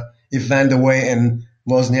if Vandeweghe and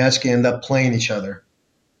Wozniacki end up playing each other.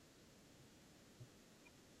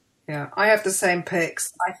 Yeah, I have the same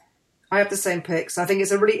picks. I have the same picks. I think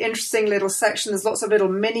it's a really interesting little section. There's lots of little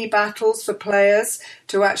mini battles for players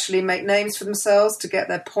to actually make names for themselves, to get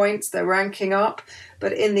their points, their ranking up.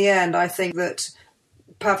 But in the end, I think that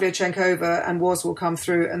Pavlyuchenkova and Woz will come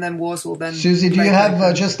through, and then Woz will then... Susie, do you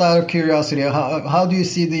have, just out of curiosity, how do you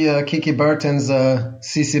see the Kiki Bertens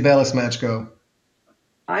Cici Bellis match go?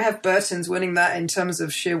 I have Bertens winning that in terms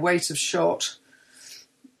of sheer weight of shot.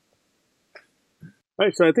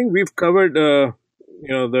 Right, so I think we've covered... the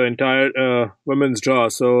entire women's draw.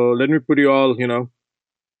 So let me put you all, on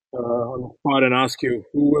the spot and ask you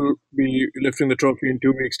who will be lifting the trophy in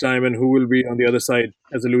 2 weeks' time and who will be on the other side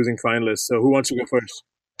as a losing finalist. So who wants to go first?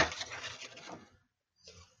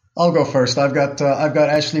 I'll go first. I've got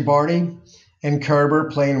Ashley Barty and Kerber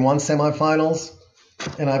playing one semifinals,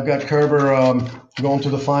 and I've got Kerber going to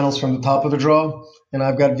the finals from the top of the draw. And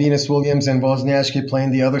I've got Venus Williams and Wozniacki playing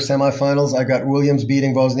the other semifinals. I got Williams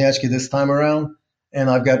beating Wozniacki this time around. And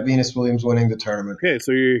I've got Venus Williams winning the tournament. Okay,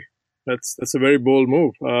 so that's a very bold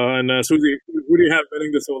move. And Susie, who do you have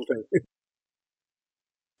winning this whole thing?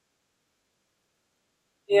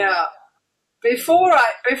 Yeah. Before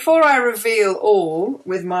I reveal all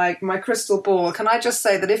with my crystal ball, can I just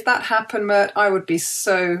say that if that happened, Mert, I would be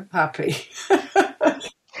so happy.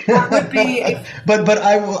 That would be. But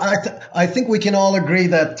I think we can all agree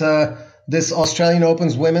that. This Australian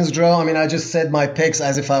Open's women's draw, I mean, I just said my picks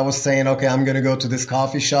as if I was saying, okay, I'm going to go to this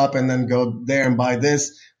coffee shop and then go there and buy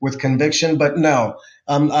this with conviction. But no,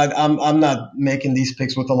 I'm not making these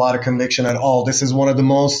picks with a lot of conviction at all. This is one of the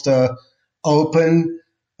most open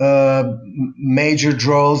major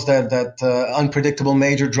draws that unpredictable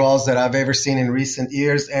major draws that I've ever seen in recent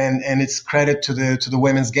years. And it's credit to the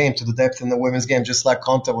women's game, to the depth in the women's game, just like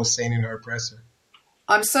Konta was saying in her presser.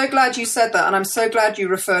 I'm so glad you said that, and I'm so glad you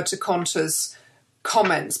referred to Konta's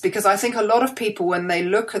comments, because I think a lot of people, when they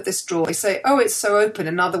look at this draw, they say, oh, it's so open.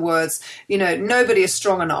 In other words, nobody is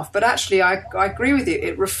strong enough. But actually, I agree with you.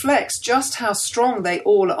 It reflects just how strong they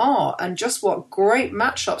all are and just what great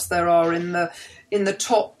matchups there are in the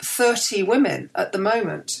top 30 women at the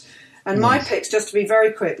moment. And my picks, just to be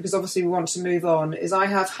very quick, because obviously we want to move on, is I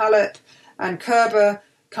have Halep and Kerber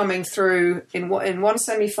coming through in one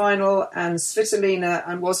semi-final, and Svitolina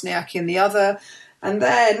and Wozniacki in the other. And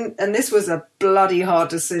then, and this was a bloody hard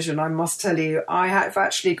decision, I must tell you, I have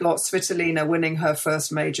actually got Svitolina winning her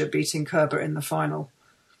first major, beating Kerber in the final.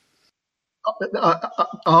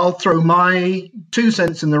 I'll throw my 2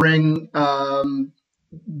 cents in the ring.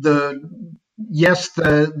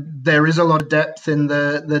 There is a lot of depth in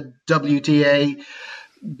the WTA.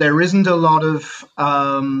 There isn't a lot of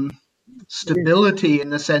stability in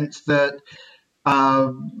the sense that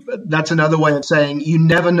that's another way of saying you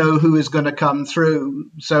never know who is going to come through.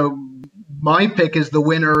 So my pick is the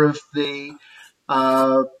winner of the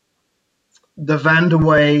Van der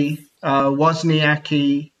Wey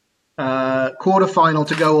Wozniacki quarterfinal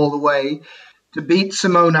to go all the way, to beat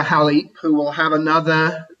Simona Halep, who will have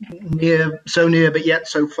another near but yet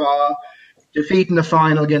so far defeat in the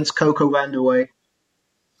final against Coco Van der Wey.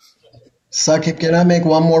 Sakib, can I make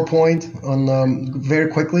one more point on very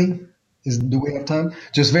quickly? Do we have time?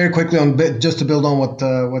 Just very quickly just to build on what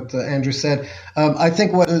Andrew said. I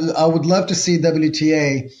think what I would love to see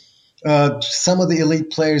WTA. Some of the elite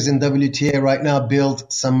players in WTA right now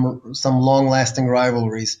build some long-lasting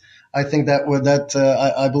rivalries. I think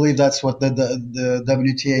I believe that's what the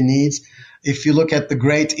WTA needs. If you look at the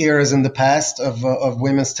great eras in the past of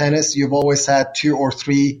women's tennis, you've always had 2 or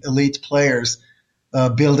 3 elite players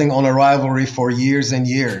building on a rivalry for years and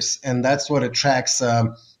years, and that's what attracts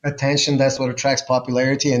attention. That's what attracts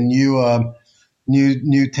popularity and new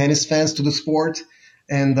tennis fans to the sport.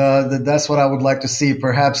 And that's what I would like to see.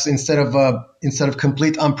 Perhaps instead of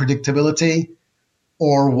complete unpredictability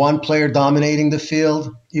or one player dominating the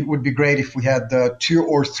field, it would be great if we had 2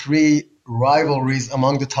 or 3 rivalries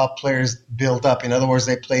among the top players built up. In other words,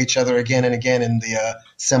 they play each other again and again in the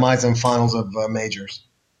semis and finals of majors.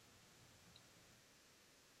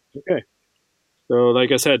 Okay. So,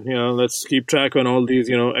 like I said, let's keep track on all these,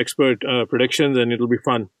 expert predictions, and it'll be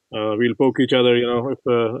fun. We'll poke each other, if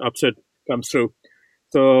upset comes through.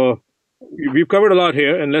 So, we've covered a lot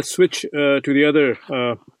here, and let's switch to the other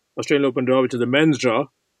Australian Open draw, which is the men's draw.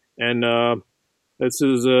 And this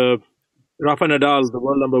is Rafa Nadal, the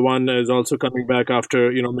world number 1, is also coming back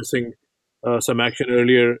after, missing some action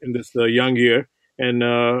earlier in this young year. And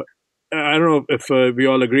I don't know if we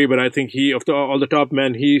all agree, but I think of all the top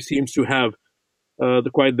men, he seems to have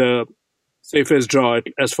quite the safest draw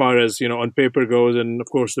as far as, on paper goes. And of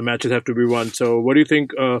course, the matches have to be won. So what do you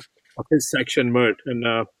think of his section, Mert? And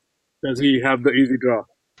does he have the easy draw?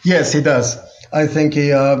 Yes, he does. I think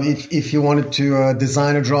if he wanted to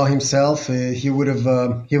design a draw himself, he would have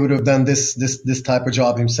done this type of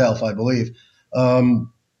job himself. I believe.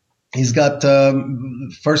 He's got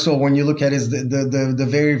first of all, when you look at his the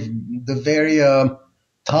very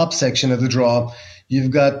top section of the draw,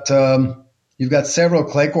 you've got several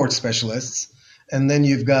clay court specialists, and then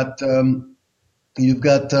you've got one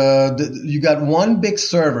big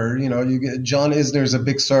server. John Isner's a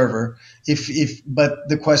big server. But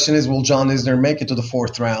the question is, will John Isner make it to the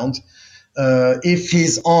fourth round? If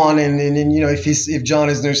he's on and if John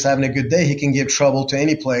Isner's having a good day, he can give trouble to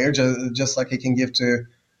any player, just like he can give it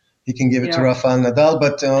to Rafael Nadal.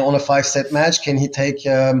 But on a 5-set match, can he take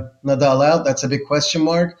Nadal out? That's a big question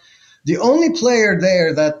mark. The only player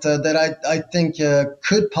there that I think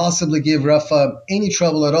could possibly give Rafa any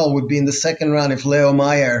trouble at all would be in the second round if Leo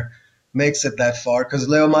Meyer makes it that far, because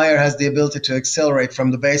Leo Meyer has the ability to accelerate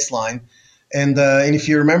from the baseline. And if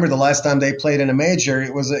you remember the last time they played in a major,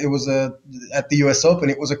 it was at the U.S. Open.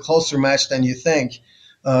 It was a closer match than you think.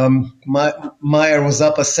 Meyer was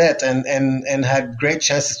up a set and had great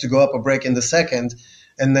chances to go up a break in the second.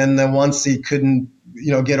 And then once he couldn't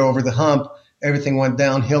get over the hump, everything went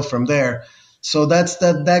downhill from there. So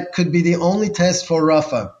that could be the only test for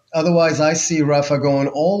Rafa. Otherwise, I see Rafa going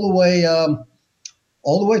all the way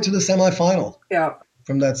to the semifinal. Yeah.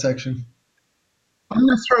 From that section. I'm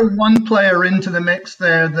going to throw one player into the mix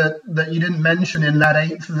there that you didn't mention in that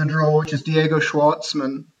eighth of the draw, which is Diego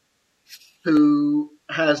Schwartzman, who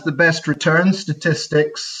has the best return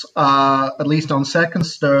statistics, at least on second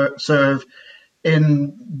serve,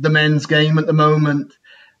 in the men's game at the moment.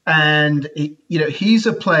 And he's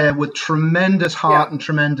a player with tremendous heart and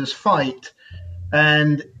tremendous fight.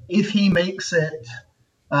 And if he makes it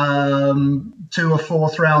to a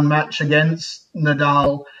fourth round match against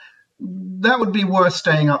Nadal, that would be worth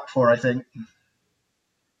staying up for, I think.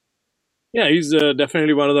 Yeah, he's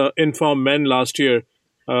definitely one of the informed men last year.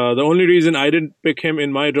 The only reason I didn't pick him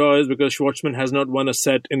in my draw is because Schwartzman has not won a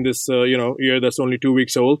set in this year that's only 2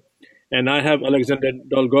 weeks old. And I have Alexander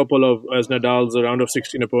Dolgopolov as Nadal's round of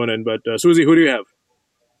 16 opponent. But Susie, who do you have?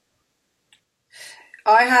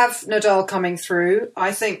 I have Nadal coming through.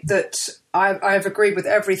 I think that I've agreed with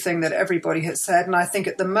everything that everybody has said. And I think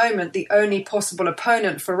at the moment, the only possible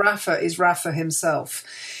opponent for Rafa is Rafa himself.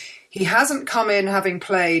 He hasn't come in having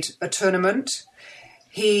played a tournament.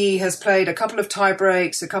 He has played a couple of tie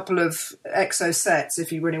breaks, a couple of exo sets,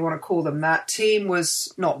 if you really want to call them that. Team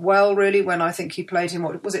was not well, really, when I think he played him.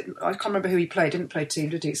 What was it? I can't remember who he played. Didn't play team,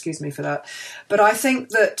 did he? Excuse me for that. But I think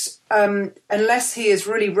that unless he is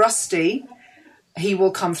really rusty, he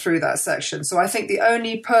will come through that section. So I think the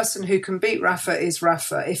only person who can beat Rafa is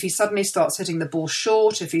Rafa. If he suddenly starts hitting the ball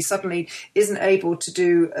short, if he suddenly isn't able to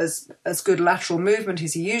do as good lateral movement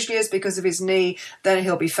as he usually is because of his knee, then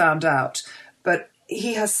he'll be found out. But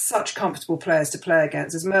he has such comfortable players to play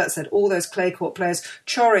against. As Mert said, all those clay court players.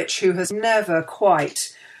 Coric, who has never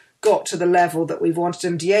quite got to the level that we've wanted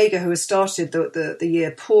him. Diego, who has started the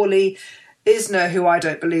year poorly. Isner, who I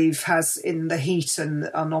don't believe has in the heat and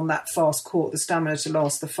on that fast court the stamina to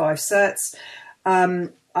last the 5 sets. I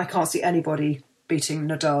can't see anybody beating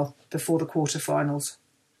Nadal before the quarterfinals.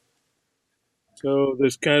 So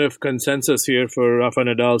there's kind of consensus here for Rafa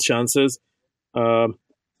Nadal's chances.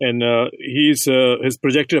 And he's his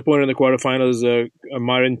projected opponent in the quarterfinals is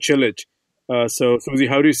Marin Cilic. So, Susie,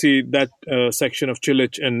 how do you see that section of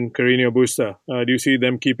Cilic and Carreño Busta? Do you see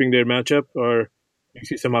them keeping their matchup, or do you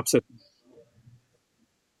see some upset?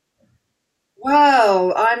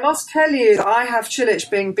 Well, I must tell you, I have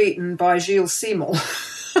Cilic being beaten by Gilles Simon.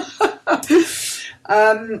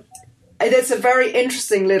 It's a very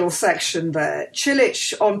interesting little section there.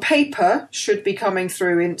 Cilic, on paper, should be coming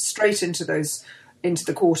through straight into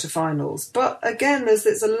the quarterfinals. But again, there's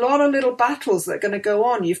a lot of little battles that are going to go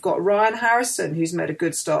on. You've got Ryan Harrison, who's made a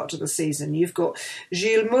good start to the season. You've got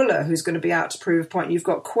Gilles Muller, who's going to be out to prove a point. You've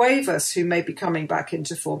got Cuevas, who may be coming back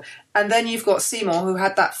into form. And then you've got Simon, who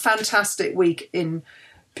had that fantastic week in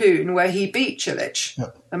Pune where he beat Cilic.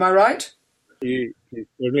 Yep. Am I right? He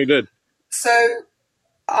certainly did. So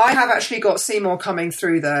I have actually got Simon coming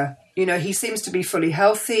through there. He seems to be fully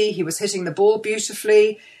healthy. He was hitting the ball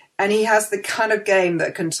beautifully. And he has the kind of game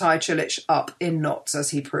that can tie Cilic up in knots,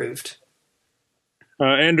 as he proved.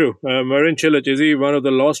 Andrew, Marin Cilic, is he one of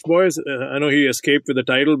the lost boys? I know he escaped with the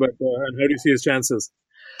title, but how do you see his chances?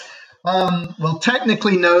 Well,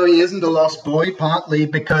 technically, no, he isn't a lost boy, partly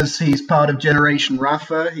because he's part of Generation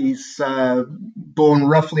Rafa. He's born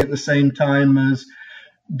roughly at the same time as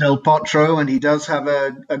Del Potro, and he does have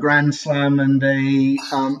a Grand Slam and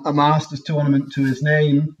a Masters tournament to his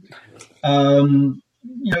name.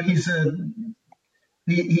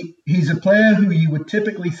 He's a player who you would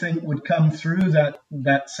typically think would come through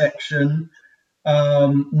that section.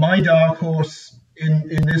 My dark horse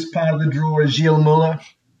in this part of the draw is Gilles Muller.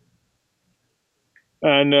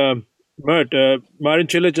 And Mert, Marin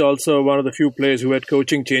Cilic also one of the few players who had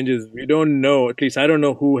coaching changes. We don't know, at least I don't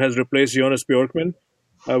know, who has replaced Jonas Bjorkman.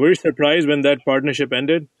 Were you surprised when that partnership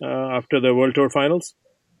ended after the World Tour Finals?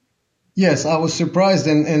 Yes, I was surprised,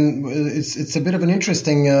 and it's a bit of an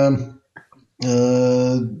interesting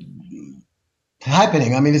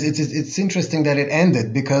happening. I mean, it's interesting that it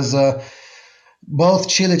ended because both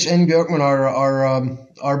Cilic and Bjorkman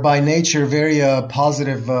are by nature very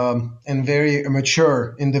positive and very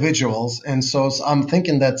mature individuals, and so I'm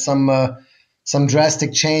thinking that some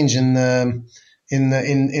drastic change in the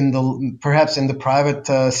perhaps in the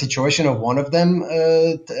private situation of one of them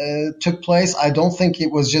took place. I don't think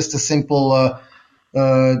it was just a simple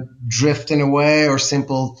drifting away or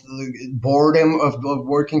simple boredom of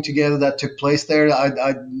working together that took place there.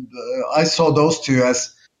 I saw those two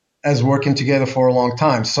as working together for a long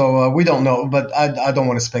time. So we don't know, but I don't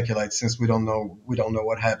want to speculate since we don't know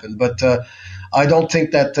what happened. But I don't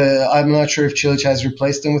think that I'm not sure if Cilic has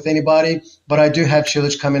replaced him with anybody, but I do have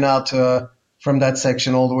Cilic coming out from that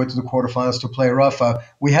section all the way to the quarterfinals to play Rafa.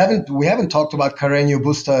 We haven't talked about Carreño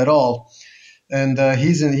Busta at all, and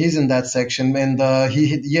he's in that section. And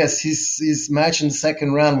his match in the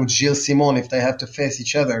second round with Gilles Simon, if they have to face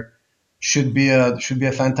each other, should be a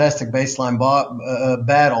fantastic baseline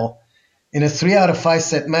battle. In a 3 out of 5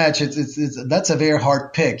 set match, that's a very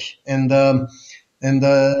hard pick, and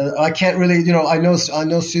I can't really, I know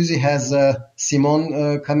Susie has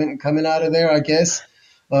Simon coming out of there, I guess.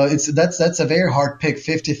 That's a very hard pick,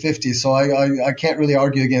 50-50. So I can't really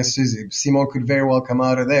argue against Susie. Simon could very well come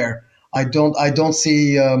out of there. I don't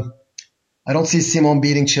see Simon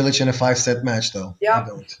beating Cilic in a 5-set match though. Yeah. I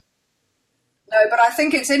don't. No, but I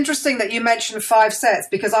think it's interesting that you mentioned 5 sets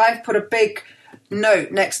because I've put a big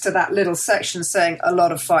note next to that little section saying a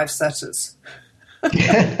lot of 5-setters.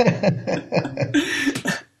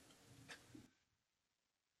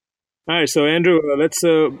 All right, so Andrew, let's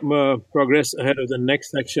progress ahead of the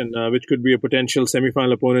next section, which could be a potential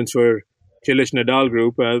semifinal opponents for Cilic-Nadal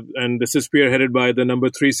group. And this is spearheaded by the number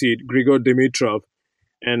 3 seed, Grigor Dimitrov.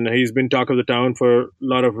 And he's been talk of the town for a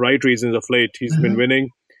lot of right reasons of late. He's been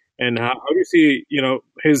winning. And how do you see,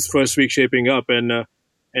 his first week shaping up? And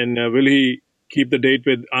will he keep the date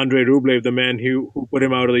with Andrei Rublev, the man who put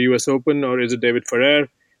him out of the U.S. Open, or is it David Ferrer?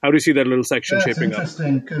 How do you see that little section shaping up? It's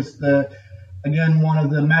interesting because again, one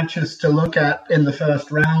of the matches to look at in the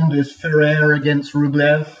first round is Ferrer against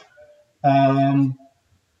Rublev.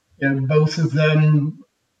 Both of them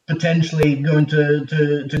potentially going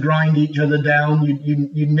to grind each other down.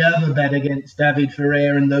 You never bet against David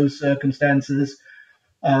Ferrer in those circumstances.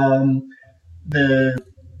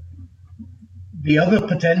 The other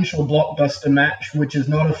potential blockbuster match, which is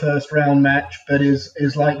not a first round match but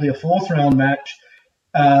is likely a fourth round match,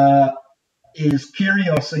 is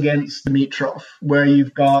Kyrgios against Dimitrov, where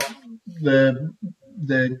you've got the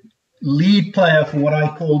lead player for what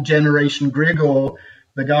I call Generation Grigor,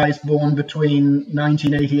 the guys born between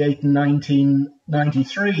 1988 and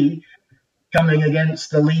 1993, coming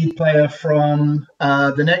against the lead player from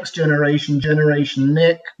the next generation, Generation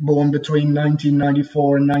Nick, born between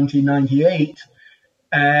 1994 and 1998.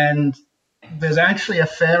 And there's actually a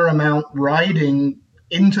fair amount riding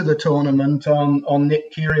into the tournament on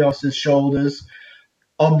Nick Kyrgios's shoulders,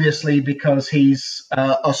 obviously because he's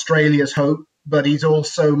Australia's hope, but he's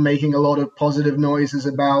also making a lot of positive noises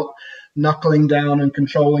about knuckling down and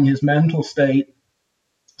controlling his mental state.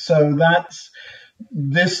 So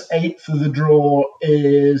this eighth of the draw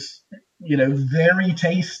is, very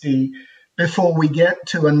tasty before we get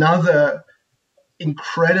to another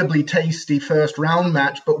incredibly tasty first round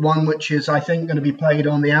match, but one which is, I think, going to be played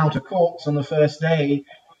on the outer courts on the first day,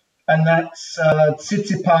 and that's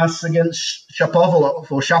Tsitsipas against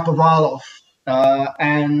Shapovalov.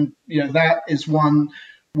 And that is one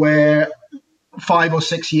where 5 or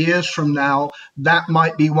 6 years from now, that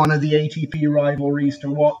might be one of the ATP rivalries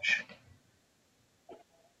to watch.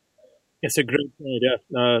 It's a great point, yeah.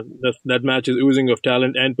 That match is oozing of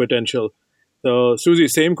talent and potential. So, Susie,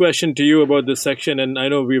 same question to you about this section. And I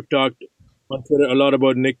know we've talked on Twitter a lot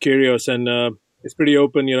about Nick Kyrgios, and it's pretty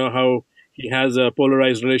open, how he has a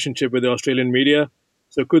polarized relationship with the Australian media.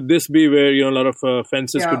 So could this be where, a lot of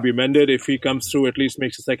fences could be mended if he comes through, at least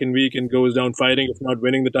makes a second week and goes down fighting, if not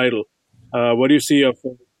winning the title? What do you see of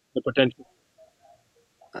the potential?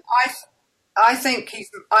 I think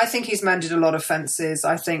he's mended a lot of fences.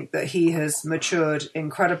 I think that he has matured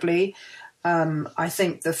incredibly. I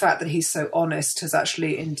think the fact that he's so honest has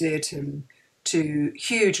actually endeared him to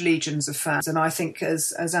huge legions of fans. And I think,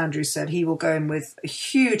 as Andrew said, he will go in with a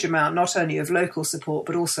huge amount, not only of local support,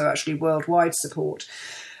 but also actually worldwide support.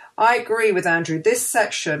 I agree with Andrew. This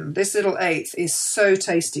section, this little eighth, is so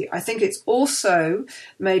tasty. I think it's also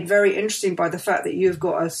made very interesting by the fact that you've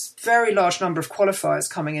got a very large number of qualifiers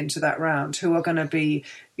coming into that round who are going to be,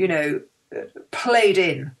 played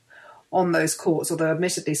in on those courts, although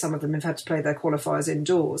admittedly some of them have had to play their qualifiers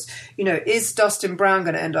indoors. Is Dustin Brown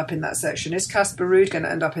going to end up in that section? Is Casper Ruud going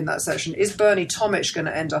to end up in that section? Is Bernie Tomic going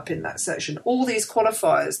to end up in that section? All these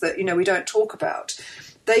qualifiers that, we don't talk about,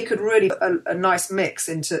 they could really put a nice mix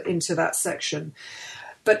into that section.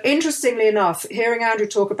 But interestingly enough, hearing Andrew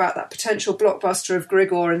talk about that potential blockbuster of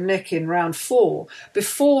Grigor and Nick in round 4,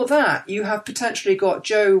 before that you have potentially got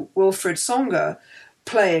Joe Wilfried Tsonga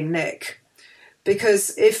playing Nick.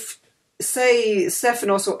 Because if, say,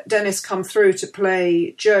 Stefanos or Dennis come through to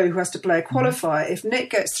play Joe, who has to play a qualifier, if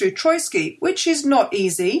Nick gets through Troitsky, which is not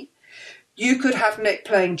easy, you could have Nick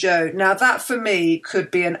playing Joe. Now that for me could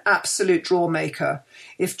be an absolute draw maker.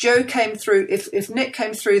 If Joe came through, if Nick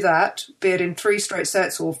came through that, be it in 3 straight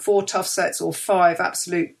sets or 4 tough sets or 5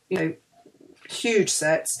 absolute, huge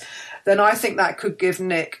sets, then I think that could give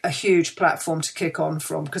Nick a huge platform to kick on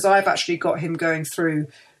from, because I've actually got him going through,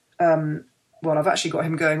 I've actually got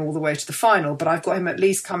him going all the way to the final, but I've got him at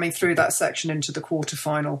least coming through that section into the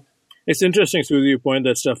quarterfinal. It's interesting, Susie, you point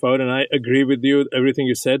that stuff out, and I agree with you, everything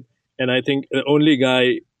you said. And I think the only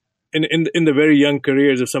guy in the very young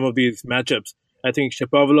careers of some of these matchups, I think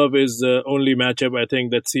Shapovalov is the only matchup I think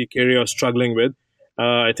that see Kyrgios struggling with.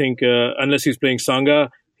 I think unless he's playing Tsonga,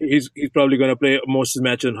 he's probably going to play most of his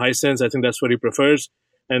matches in high sense. I think that's what he prefers,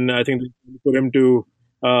 and I think put him to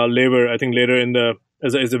Lever. I think later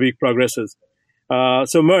as the week progresses.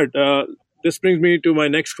 So Mert, this brings me to my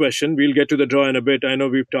next question. We'll get to the draw in a bit. I know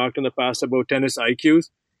we've talked in the past about tennis IQs.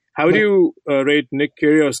 How do you rate Nick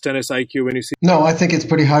Kyrgios' tennis IQ when you see? No, I think it's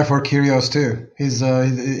pretty high for Kyrgios too. He's,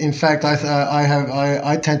 in fact,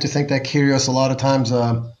 I tend to think that Kyrgios a lot of times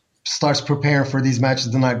starts preparing for these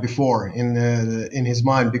matches the night before in his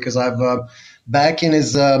mind, because back in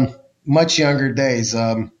his much younger days,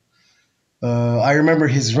 I remember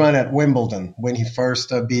his run at Wimbledon when he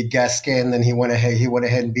first beat Gasquet, and then he went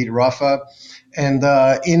ahead and beat Rafa. And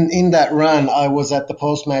in that run, I was at the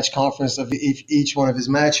post-match conference of each one of his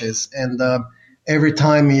matches, and every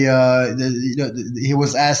time he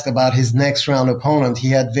was asked about his next round opponent,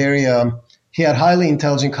 he had highly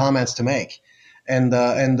intelligent comments to make, and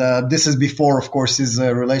this is before, of course, his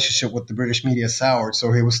relationship with the British media soured,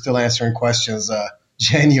 so he was still answering questions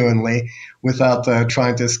genuinely without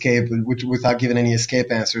trying to escape, without giving any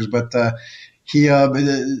escape answers. But he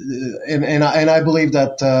and I believe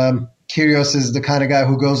that. Kyrgios is the kind of guy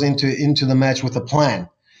who goes into the match with a plan,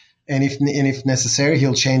 and if necessary,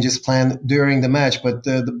 he'll change his plan during the match. But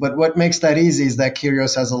what makes that easy is that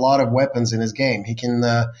Kyrgios has a lot of weapons in his game.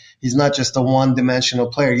 He's not just a one-dimensional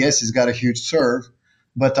player. Yes, he's got a huge serve,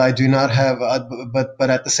 but I do not have. But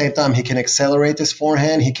at the same time, he can accelerate his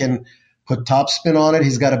forehand. He can put topspin on it.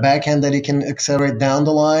 He's got a backhand that he can accelerate down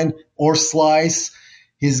the line or slice.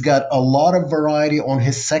 He's got a lot of variety on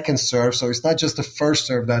his second serve, so it's not just the first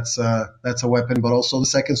serve that's a weapon, but also the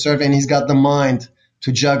second serve. And he's got the mind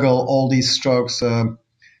to juggle all these strokes in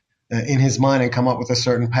his mind and come up with a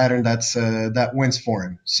certain pattern that wins for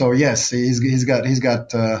him. So yes, he's got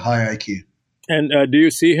high IQ. And do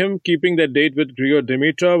you see him keeping that date with Grigor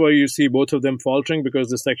Dimitrov, or you see both of them faltering because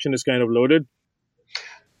the section is kind of loaded?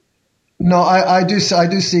 No, I do see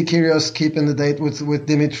Kyrgios keeping the date with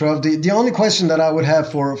Dimitrov. The only question that I would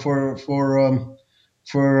have for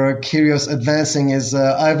Kyrgios advancing is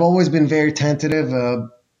I've always been very tentative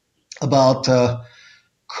about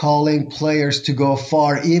calling players to go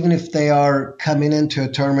far, even if they are coming into a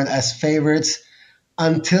tournament as favorites,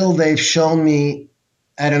 until they've shown me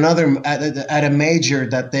at a major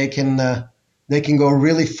that they can go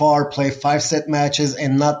really far, play 5-set matches,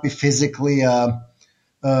 and not be physically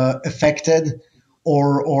affected,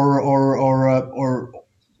 or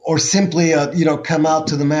simply come out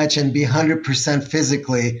to the match and be 100%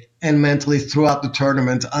 physically and mentally throughout the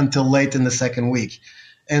tournament until late in the second week.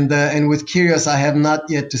 And with Kyrgios, I have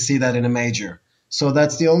not yet to see that in a major. So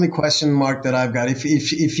that's the only question mark that I've got. If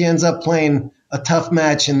he ends up playing a tough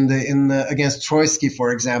match against Troitsky,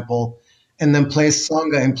 for example, and then plays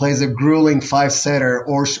Tsonga and plays a grueling 5-setter,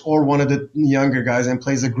 or one of the younger guys and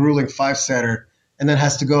plays a grueling 5-setter, and then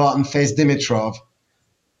has to go out and face Dimitrov,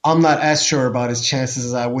 I'm not as sure about his chances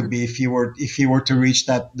as I would be if he were to reach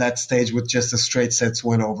that stage with just a straight sets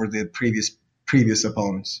win over the previous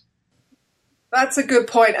opponents. That's a good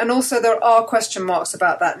point. And also there are question marks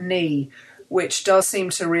about that knee, which does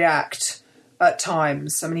seem to react at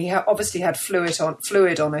times. I mean, he obviously had fluid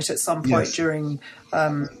on it at some point during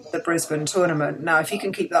the Brisbane tournament. Now, if he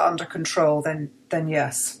can keep that under control, then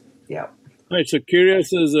yes, yeah. Right. So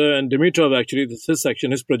Kyrgios and Dimitrov, actually, this is his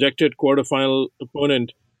section. His projected quarterfinal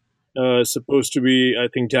opponent is supposed to be, I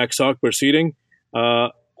think, Jack Sock proceeding.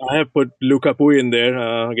 I have put Luca Pui in there.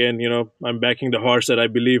 Again, I'm backing the horse that I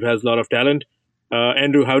believe has a lot of talent.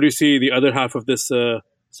 Andrew, how do you see the other half of this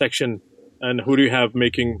section, and who do you have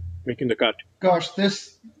making the cut? Gosh,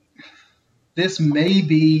 this may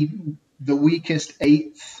be the weakest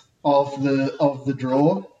eighth of the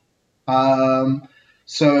draw.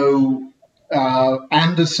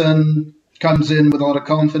 Anderson comes in with a lot of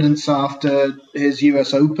confidence after his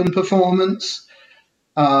US Open performance.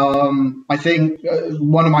 I think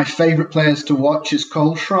one of my favorite players to watch is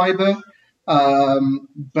Kohlschreiber,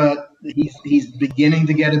 but he's beginning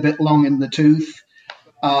to get a bit long in the tooth.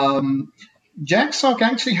 Jack Sock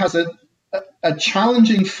actually has a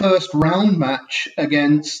challenging first round match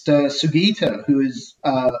against Sugita, who is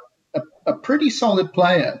a pretty solid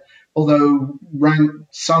player, although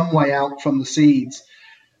ranked some way out from the seeds.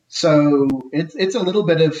 So it's a little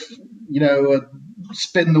bit of,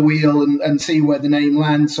 spin the wheel and see where the name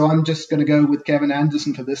lands. So I'm just going to go with Kevin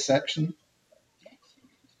Anderson for this section.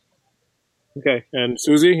 Okay. And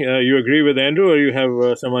Susie, you agree with Andrew, or you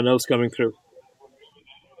have someone else coming through?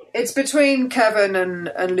 It's between Kevin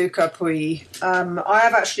and Luca Pui. I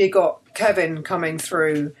have actually got Kevin coming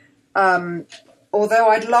through. Although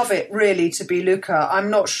I'd love it really to be Luca, I'm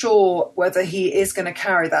not sure whether he is going to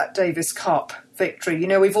carry that Davis Cup victory.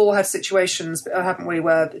 We've all had situations, haven't we,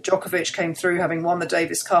 where Djokovic came through having won the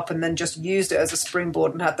Davis Cup and then just used it as a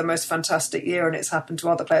springboard and had the most fantastic year, and it's happened to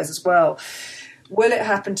other players as well. Will it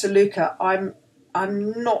happen to Luca? I'm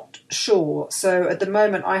not sure. So at the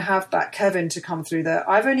moment, I have backed Kevin to come through there.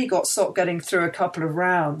 I've only got Sock getting through a couple of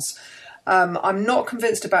rounds. I'm not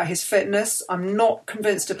convinced about his fitness. I'm not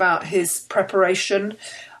convinced about his preparation.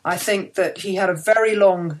 I think that he had a very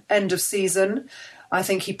long end of season. I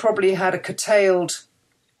think he probably had a curtailed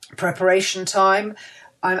preparation time.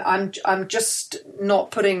 I'm just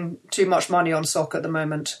not putting too much money on Sock at the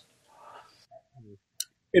moment.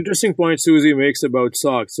 Interesting point Susie makes about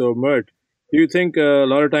Sock. So, Mert, do you think a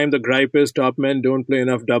lot of time the gripe is top men don't play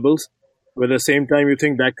enough doubles? But at the same time, you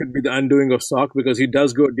think that could be the undoing of Sock, because he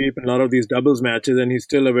does go deep in a lot of these doubles matches, and he's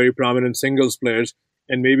still a very prominent singles player,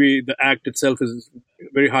 and maybe the act itself is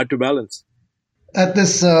very hard to balance. At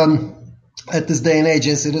this day and age,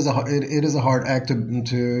 yes, it is a hard act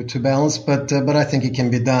to balance, but I think it can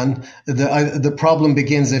be done. The problem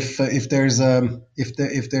begins if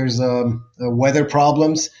there's weather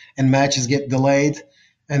problems and matches get delayed,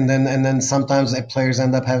 and then sometimes players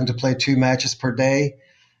end up having to play 2 matches per day.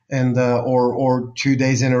 And or 2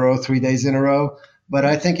 days in a row, 3 days in a row. But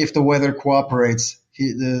I think if the weather cooperates,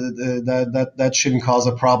 that shouldn't cause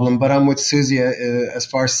a problem. But I'm with Susie as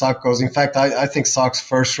far as Sock goes. In fact, I think Sock's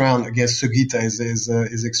first round against Sugita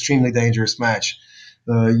is extremely dangerous match.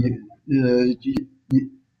 Yuichi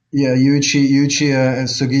and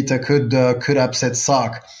Sugita could upset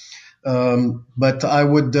Sock. But I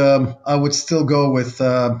would still go with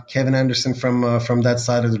Kevin Anderson from that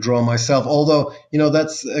side of the draw myself. Although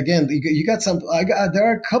that's again you got some. There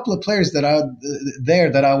are a couple of players that are there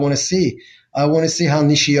that I want to see. I want to see how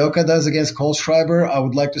Nishioka does against Kohlschreiber. I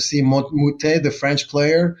would like to see Moutet, the French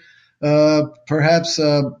player, perhaps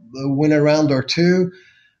win a round or two.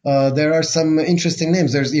 There are some interesting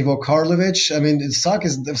names. There's Ivo Karlovic. I mean, Sock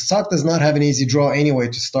does not have an easy draw anyway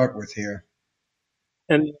to start with here.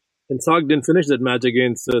 And Sock didn't finish that match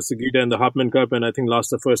against Sugita in the Hopman Cup, and I think lost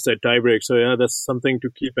the first set tiebreak. So, yeah, that's something to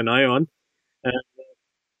keep an eye on. And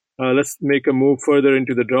let's make a move further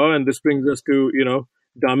into the draw. And this brings us to,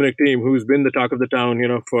 Dominic Thiem, who's been the talk of the town,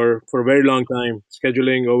 for a very long time.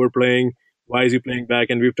 Scheduling, overplaying, why is he playing back?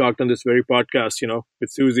 And we've talked on this very podcast, with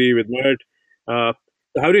Susie, with Mert.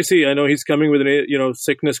 How do you see? I know he's coming with an,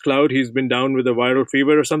 sickness cloud. He's been down with a viral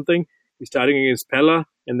fever or something. He's starting against Pella,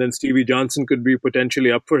 and then Stevie Johnson could be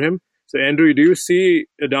potentially up for him. So, Andrew, do you see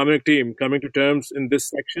a Dominic Thiem coming to terms in this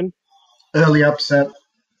section? Early upset.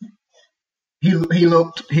 He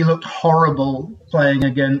looked horrible playing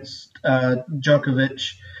against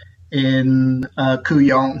Djokovic in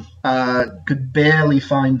Kooyong. Could barely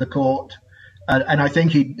find the court, and I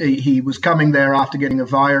think he was coming there after getting a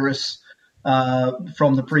virus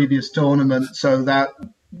from the previous tournament. So that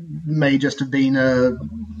may just have been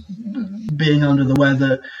being under the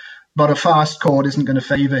weather, but a fast court isn't going to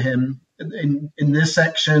favour him. In this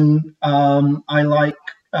section, I like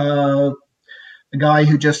the guy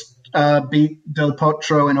who just beat Del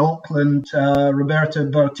Potro in Auckland, Roberto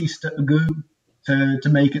Bautista Agut, to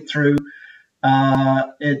make it through.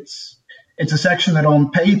 It's a section that on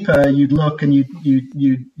paper you'd look and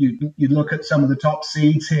you'd look at some of the top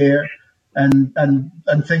seeds here and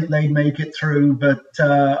think they'd make it through, but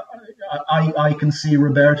I can see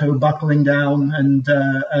Roberto buckling down and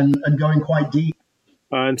going quite deep.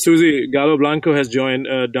 And Susie, Gallo Blanco has joined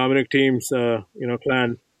Dominic Thiem's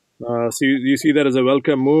clan. So you see that as a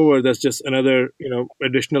welcome move, or that's just another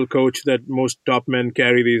additional coach that most top men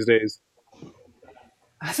carry these days?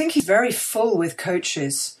 I think he's very full with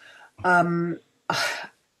coaches. I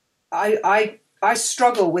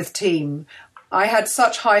struggle with Thiem. I had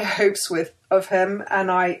such high hopes of him,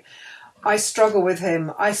 and I struggle with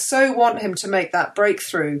him. I so want him to make that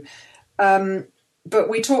breakthrough. But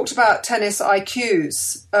we talked about tennis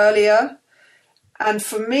IQs earlier, and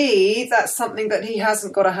for me, that's something that he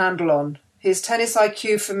hasn't got a handle on. His tennis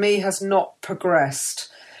IQ for me has not progressed.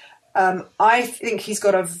 I think he's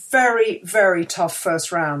got a very, very tough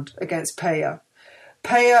first round against Peja.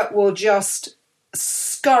 Peja will just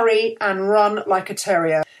scurry and run like a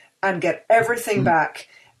terrier and get everything back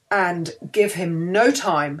and give him no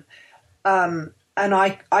time. And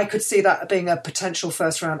I could see that being a potential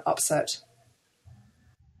first round upset.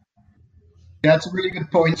 Yeah, that's a really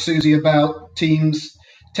good point, Susie, about Thiem's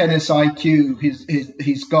tennis IQ.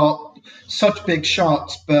 He's got such big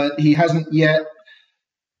shots, but he hasn't yet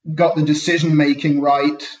got the decision making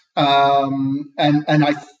right. And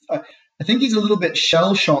I think he's a little bit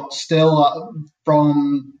shell shocked still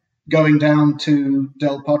from going down to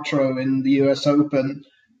Del Potro in the US Open.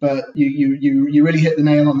 But you really hit the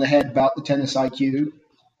nail on the head about the tennis IQ.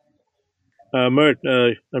 Mert,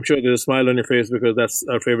 I'm sure there's a smile on your face because that's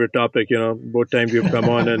our favorite topic. Both times you've come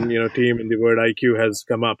on and, Thiem and the word IQ has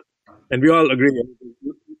come up. And we all agree there's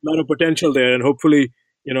a lot of potential there, and hopefully,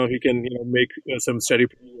 he can, make some steady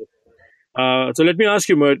progress. So let me ask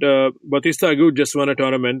you, Mert, Bautista Agut just won a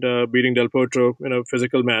tournament, beating Del Potro in a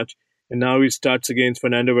physical match, and now he starts against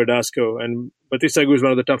Fernando Verdasco. And Bautista Agut is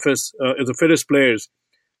one of the toughest, is the fittest players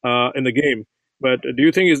in the game. But do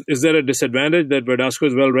you think is there a disadvantage that Verdasco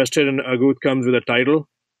is well rested and Agut comes with a title,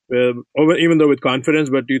 even though with confidence?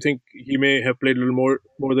 But do you think he may have played a little more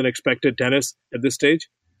than expected tennis at this stage?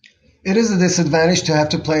 It is a disadvantage to have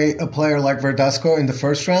to play a player like Verdasco in the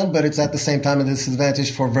first round, but it's at the same time a disadvantage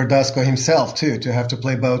for Verdasco himself too, to have to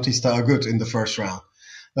play Bautista Agut in the first round.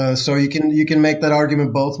 So you can make that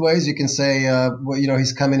argument both ways. You can say,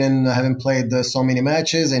 he's coming in having played so many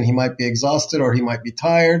matches and he might be exhausted or he might be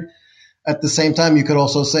tired. At the same time, you could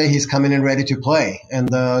also say he's coming in ready to play. And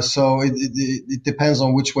so it depends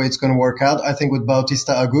on which way it's going to work out. I think with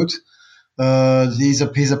Bautista Agut, he's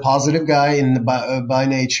a positive guy by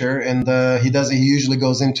nature, and he usually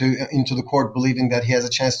goes into the court believing that he has a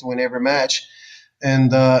chance to win every match.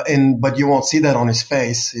 But you won't see that on his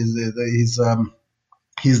face.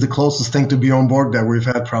 He's the closest thing to Bjorn Borg that we've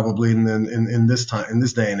had probably in this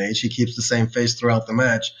day and age. He keeps the same face throughout the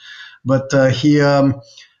match, but I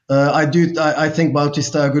think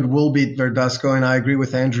Bautista Agut will beat Verdasco, and I agree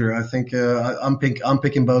with Andrew. I think I'm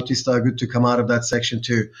picking Bautista Agut to come out of that section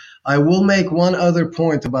too. I will make one other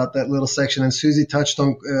point about that little section, and Susie touched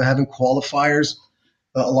on having qualifiers,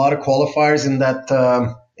 a lot of qualifiers in that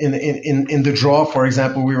in the draw. For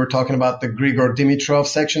example, we were talking about the Grigor Dimitrov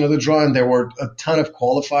section of the draw, and there were a ton of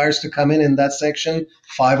qualifiers to come in that section,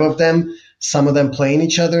 5 of them. Some of them playing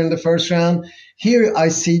each other in the first round. Here I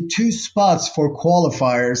see 2 spots for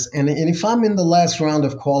qualifiers, and if I'm in the last round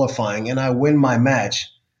of qualifying and I win my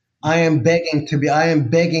match, I am begging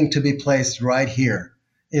to be placed right here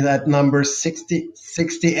in that number 60,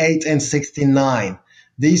 68, and 69.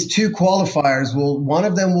 These 2 qualifiers one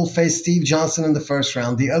of them will face Steve Johnson in the first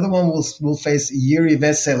round. The other one will face Yuri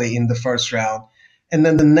Vesely in the first round. And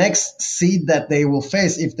then the next seed that they will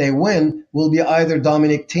face, if they win, will be either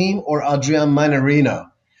Dominic Thiem or Adrian Manarino.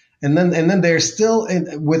 And then they're still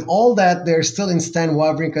with all that, they're still in Stan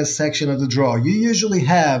Wawrinka's section of the draw. You usually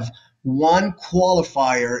have one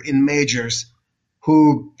qualifier in majors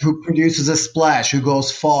who produces a splash, who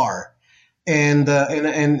goes far. And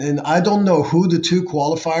I don't know who the 2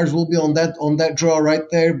 qualifiers will be on that draw right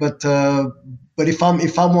there, but if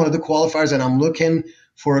I'm one of the qualifiers and I'm looking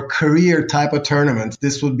for a career type of tournament,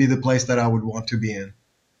 this would be the place that I would want to be in.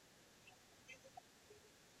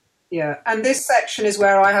 Yeah, and this section is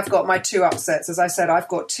where I have got my 2 upsets. As I said, I've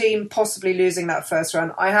got Thiem possibly losing that first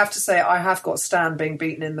round. I have to say I have got Stan being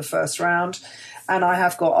beaten in the first round, and I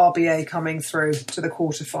have got RBA coming through to the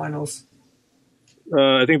quarterfinals.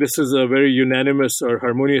 I think this is a very unanimous or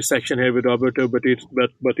harmonious section here with Roberto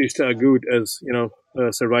Bautista Agut as,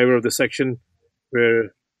 a survivor of the section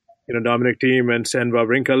where, Dominic Thiem and Stan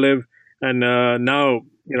Wawrinka live. And now,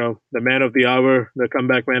 the man of the hour, the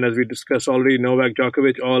comeback man, as we discussed already, Novak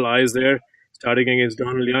Djokovic, all eyes there, starting against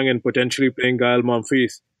Donald Young and potentially playing Gael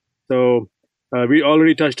Monfils. So we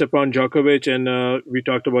already touched upon Djokovic, and we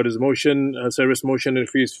talked about his service motion,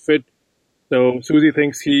 if he's fit. So Susie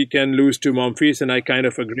thinks he can lose to Monfils, and I kind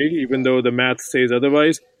of agree, even though the math says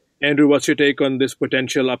otherwise. Andrew, what's your take on this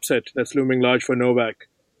potential upset that's looming large for Novak?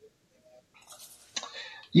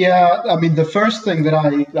 Yeah, I mean, the first thing that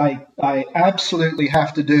I absolutely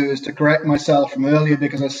have to do is to correct myself from earlier,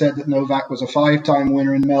 because I said that Novak was a 5-time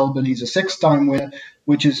winner in Melbourne. He's a 6-time winner,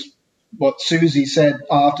 which is what Susie said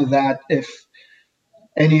after that. If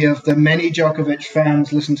any of the many Djokovic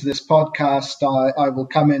fans listen to this podcast, I will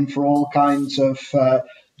come in for all kinds of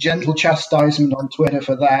gentle chastisement on Twitter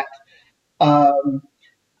for that.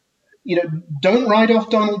 Don't write off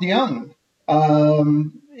Donald Young.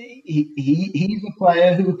 He's a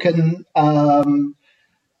player who can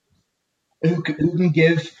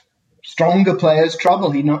give stronger players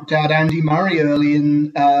trouble. He knocked out Andy Murray early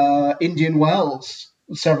in Indian Wells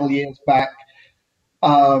several years back.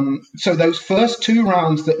 So those first 2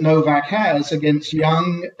 rounds that Novak has against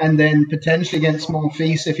Young and then potentially against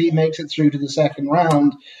Monfils, if he makes it through to the second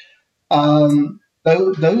round,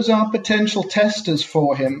 those are potential testers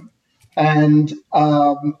for him. And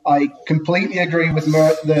I completely agree with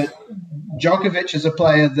Mert that Djokovic is a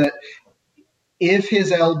player that if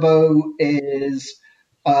his elbow is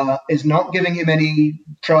not giving him any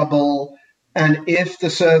trouble, and if the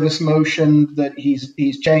service motion that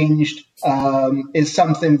he's changed is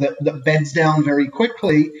something that beds down very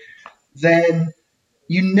quickly, then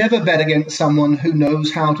you never bet against someone who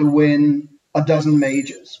knows how to win a dozen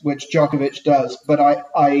majors, which Djokovic does. But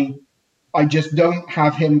I just don't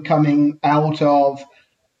have him coming out of.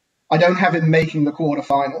 I don't have him making the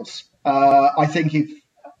quarterfinals. I think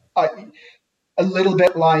a little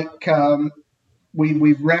bit like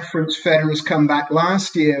we've referenced Federer's comeback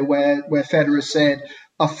last year, where Federer said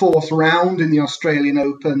a 4th round in the Australian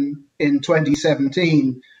Open in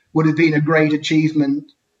 2017 would have been a great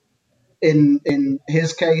achievement. In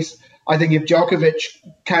his case, I think if Djokovic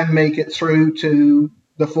can make it through to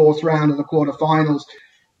the 4th round of the quarterfinals,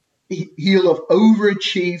 he'll have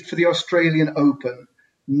overachieved for the Australian Open,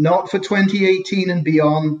 not for 2018 and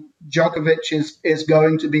beyond. Djokovic is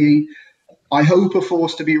going to be, I hope, a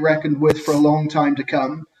force to be reckoned with for a long time to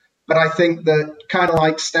come. But I think that, kind of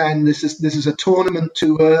like Stan, this is a tournament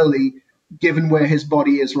too early, given where his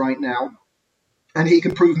body is right now. And he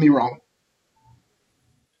can prove me wrong.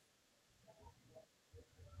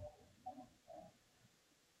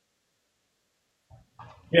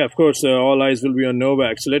 Yeah, of course, all eyes will be on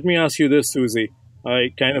Novak. So let me ask you this, Susie.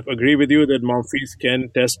 I kind of agree with you that Monfils can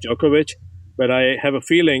test Djokovic, but I have a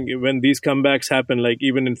feeling when these comebacks happen, like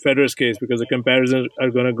even in Federer's case, because the comparisons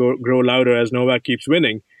are going to grow louder as Novak keeps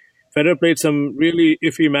winning. Federer played some really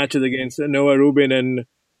iffy matches against Noah Rubin and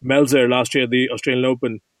Melzer last year at the Australian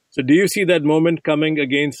Open. So do you see that moment coming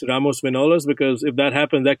against Ramos Vinolas? Because if that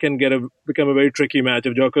happens, that can become a very tricky match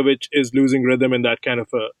if Djokovic is losing rhythm in that kind of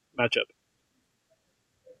a matchup.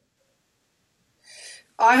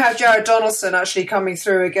 I have Jared Donaldson actually coming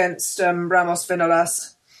through against Ramos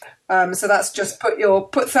Vinolas. So that's just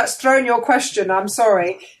that's thrown your question. I'm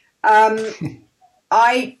sorry.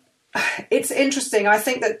 It's interesting. I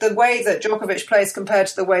think that the way that Djokovic plays compared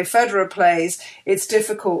to the way Federer plays, it's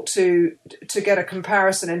difficult to get a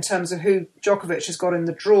comparison in terms of who Djokovic has got in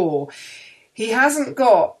the draw. He hasn't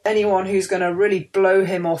got anyone who's going to really blow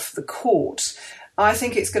him off the court. I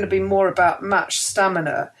think it's going to be more about match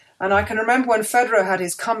stamina. And I can remember when Federer had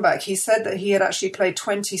his comeback, he said that he had actually played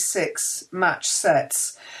 26 match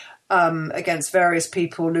sets against various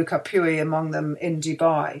people, Luca Pui among them, in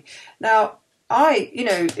Dubai. Now,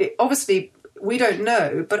 obviously we don't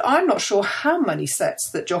know, but I'm not sure how many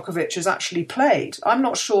sets that Djokovic has actually played. I'm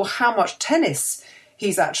not sure how much tennis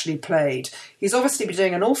he's actually played. He's obviously been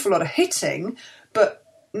doing an awful lot of hitting, but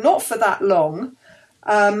not for that long.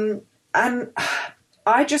 And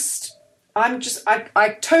I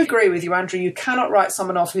totally agree with you, Andrew. You cannot write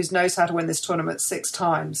someone off who knows how to win this tournament 6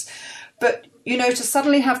 times. But, to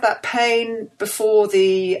suddenly have that pain before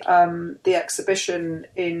the exhibition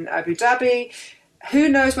in Abu Dhabi, who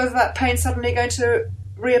knows whether that pain's suddenly going to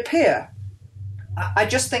reappear? I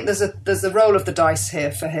just think there's a roll of the dice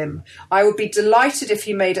here for him. I would be delighted if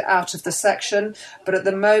he made it out of the section, but at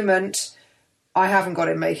the moment, I haven't got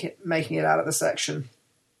him making it out of the section.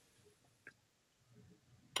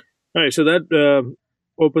 All right, so that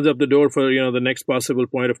opens up the door for the next possible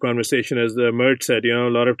point of conversation. As Mert said, a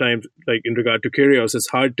lot of times, like in regard to Kyrgios, it's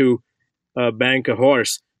hard to bank a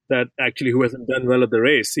horse. that actually who hasn't done well at the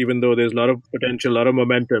race, even though there's a lot of potential, a lot of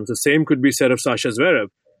momentum. The same could be said of Sasha Zverev.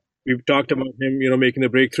 We've talked about him, making the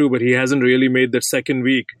breakthrough, but he hasn't really made the second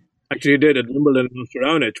week. Actually, he did at Wimbledon after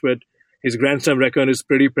Raonic, but his Grand Slam record is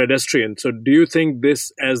pretty pedestrian. So do you think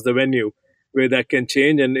this as the venue where that can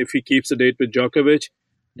change? And if he keeps the date with Djokovic,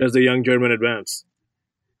 does the young German advance?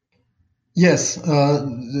 Yes,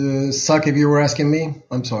 Sakib, you were asking me.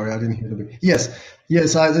 I'm sorry, I didn't hear the beginning. Yes.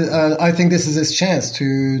 I think this is his chance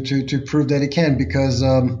to prove that he can, because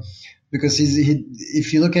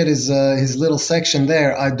if you look at his little section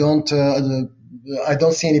there, I don't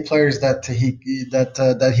see any players that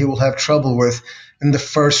he will have trouble with in the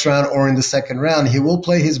first round or in the second round. He will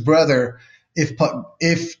play his brother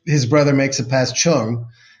if his brother makes it past Chung.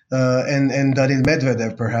 And that is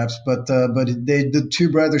Medvedev perhaps, but the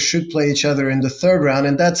two brothers should play each other in the third round,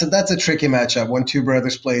 and that's a tricky matchup when two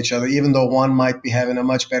brothers play each other, even though one might be having a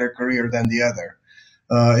much better career than the other.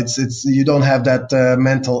 It's you don't have that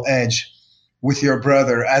mental edge with your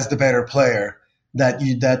brother as the better player that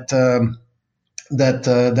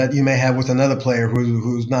you may have with another player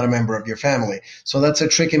who's not a member of your family. So that's a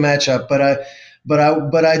tricky matchup, but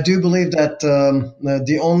I do believe that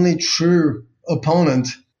the only true opponent,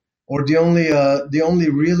 or the only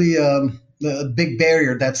really big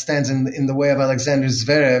barrier that stands in the way of Alexander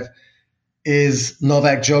Zverev is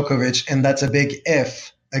Novak Djokovic, and that's a big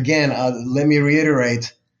if. Again, let me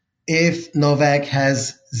reiterate: if Novak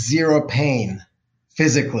has zero pain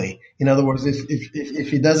physically, in other words, if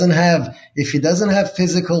he doesn't have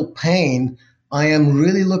physical pain, I am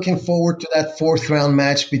really looking forward to that fourth round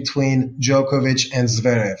match between Djokovic and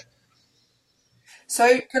Zverev. So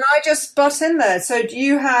can I just butt in there? So do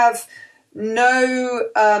you have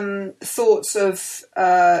no thoughts of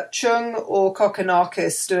Chung or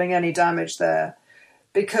Kokkinakis doing any damage there?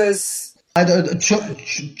 Because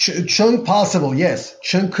Chung possible, yes.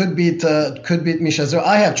 Chung could beat Misha Zverev.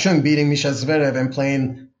 I have Chung beating Misha Zverev and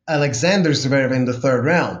playing Alexander Zverev in the third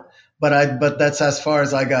round. But that's as far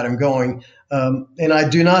as I got him going. And I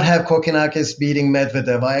do not have Kokkinakis beating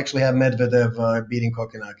Medvedev. I actually have Medvedev beating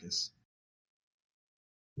Kokkinakis.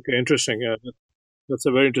 Okay, interesting. That's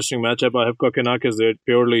a very interesting matchup. I have Kokkinakis there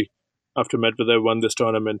purely after Medvedev won this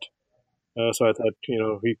tournament. So I thought,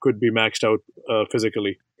 he could be maxed out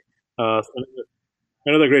physically.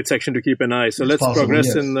 Another great section to keep an eye. So let's progress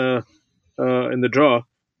yes. in the draw.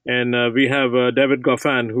 And we have David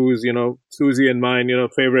Goffin, who's, Susie and mine,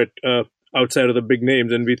 favorite outside of the big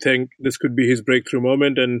names. And we think this could be his breakthrough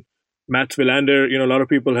moment. And Mats Wilander, a lot of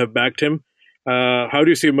people have backed him. How do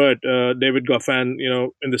you see Mert, David Goffin,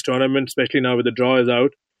 in this tournament, especially now with the draw is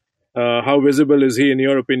out? How visible is he, in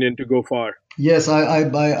your opinion, to go far? Yes, I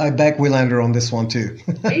back Wilander on this one too.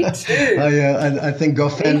 Me too. I think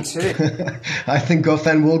Goffin. I think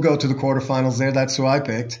Goffin will go to the quarterfinals there. That's who I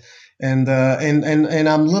picked, and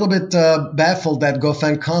I'm a little bit baffled that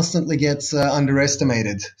Goffin constantly gets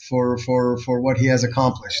underestimated for what he has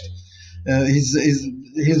accomplished. He's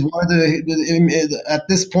one of the at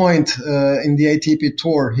this point in the ATP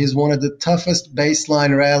Tour, he's one of the toughest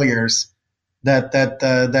baseline ralliers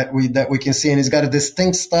that we can see, and he's got a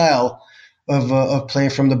distinct style of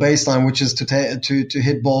playing from the baseline, which is to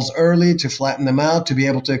hit balls early, to flatten them out, to be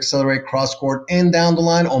able to accelerate cross court and down the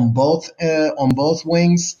line on both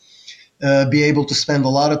wings, be able to spend a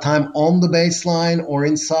lot of time on the baseline or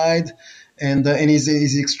inside, and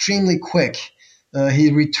he's extremely quick.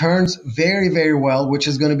 He returns very, very well, which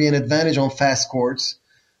is going to be an advantage on fast courts.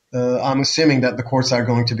 I'm assuming that the courts are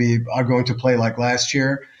going to play like last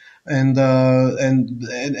year, and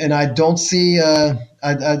I don't see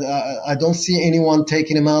I don't see anyone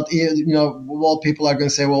taking him out. Well, people are going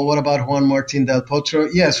to say, well, what about Juan Martín del Potro?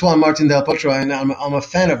 Yes, Juan Martín del Potro, and I'm a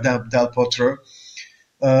fan of del Potro,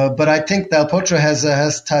 but I think del Potro has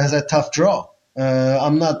a tough draw.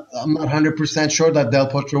 I'm not 100% sure that Del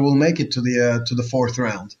Potro will make it to the fourth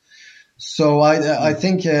round. So I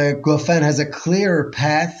think Goffin has a clearer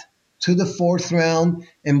path to the fourth round,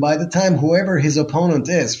 and by the time whoever his opponent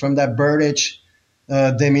is, from that Berdych,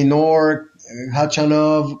 Deminor,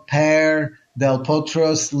 Khachanov, Pair, Del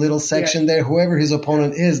Potro's little section there, whoever his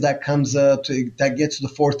opponent is that gets to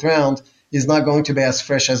the fourth round is not going to be as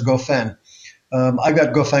fresh as Goffin. I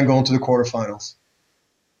got Goffin going to the quarterfinals.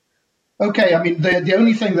 Okay, I mean, the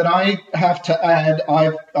only thing that I have to add,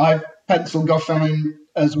 I've penciled Goffin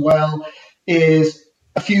as well, is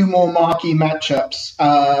a few more marquee matchups.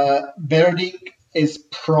 Berdych is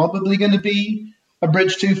probably going to be a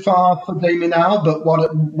bridge too far for Deminor, but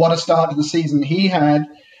what a start of the season he had.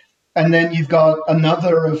 And then you've got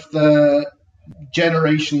another of the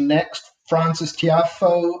generation next, Francis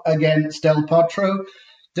Tiafoe against Del Potro.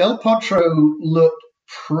 Del Potro looked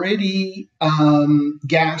pretty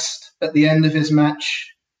gassed at the end of his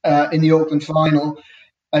match in the Auckland final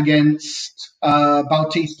against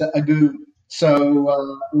Bautista Agut. So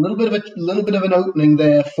a little bit of an opening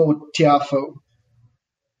there for Tiafoe.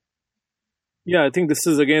 Yeah, I think this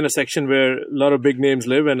is again a section where a lot of big names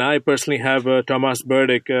live, and I personally have Thomas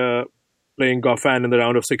Burdick playing Goffin in the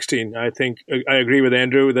round of 16. I think I agree with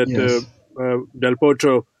Andrew that Yes. Del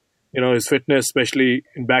Potro, his fitness, especially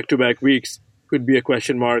in back-to-back weeks, could be a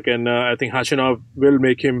question mark, and I think Khachanov will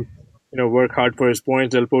make him, work hard for his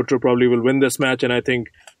points. Del Potro probably will win this match, and I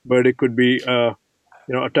think Burdick could be, a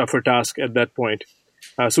tougher task at that point.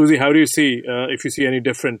 Susie, how do you see, if you see any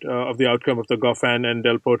different of the outcome of the Goffin and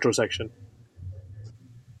Del Potro section?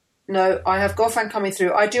 No, I have Goffin coming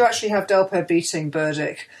through. I do actually have Delpo beating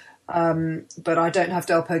Burdick, but I don't have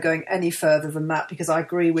Delpo going any further than that because I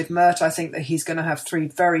agree with Mert. I think that he's going to have 3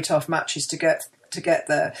 very tough matches to get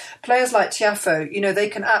there. Players like Tiafoe, they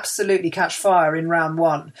can absolutely catch fire in round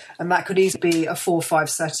 1, and that could easily be a 4-5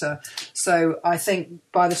 setter. So I think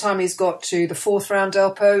by the time he's got to the 4th round,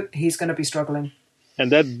 Delpo, he's going to be struggling. And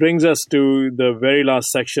that brings us to the very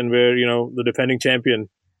last section where, the defending champion,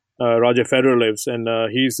 Roger Federer lives, and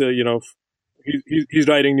he's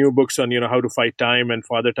writing new books on how to fight time and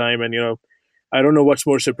father time, and I don't know what's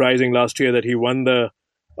more surprising last year, that he won the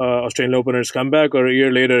Australian Opener's comeback, or a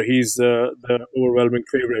year later he's the overwhelming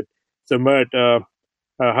favorite. So Mert,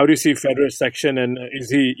 how do you see Federer's section, and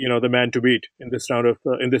is he the man to beat in this round of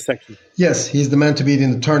in this section? Yes, he's the man to beat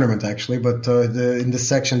in the tournament actually, but in this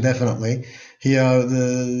section definitely.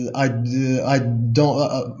 I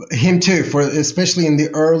don't him too, for especially in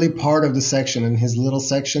the early part of the section, in his little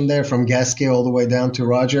section there from Gasquet all the way down to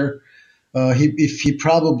Roger. He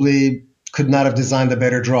probably could not have designed a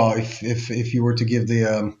better draw if you were to give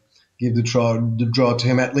the draw to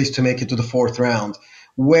him, at least to make it to the 4th round,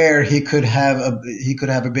 where he could have a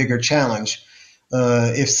bigger challenge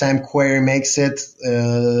if Sam Querrey makes it,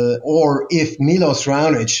 or if Milos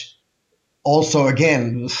Raonic. Also,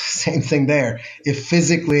 again, same thing there. If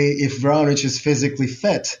Raonic is physically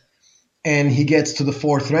fit and he gets to the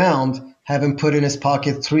 4th round, having put in his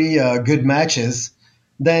pocket 3 good matches,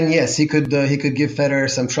 then yes, he could give Federer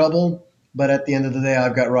some trouble. But at the end of the day,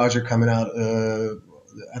 I've got Roger coming out to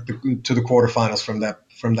the quarterfinals from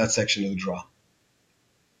that section of the draw.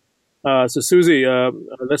 So Susie,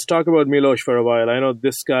 let's talk about Milos for a while. I know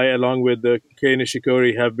this guy, along with Kei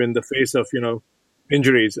Nishikori, have been the face of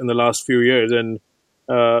injuries in the last few years, and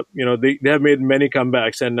they have made many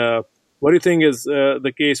comebacks. And what do you think is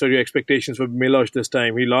the case, or your expectations for Milos this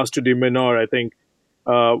time? He lost to De Minaur, I think,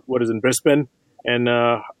 in Brisbane, and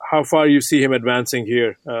how far you see him advancing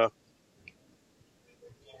here?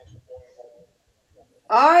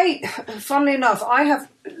 Funnily enough, I have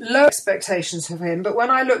low expectations of him, but when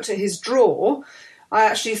I looked at his draw, I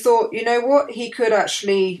actually thought, he could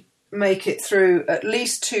actually make it through at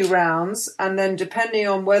least 2 rounds, and then depending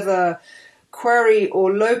on whether Querrey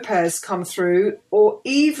or Lopez come through, or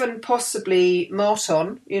even possibly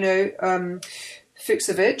Marton,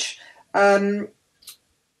 Fucsovic, I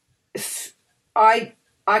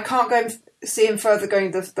can't go and see him further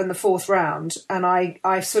going than the 4th round, and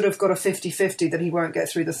I sort of got a 50-50 that he won't get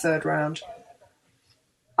through the 3rd round.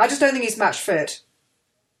 I just don't think he's match fit.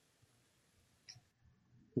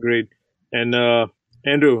 Great. And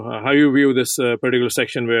Andrew, how you view this particular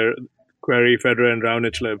section where Querrey, Federer, and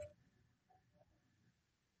Raonic live?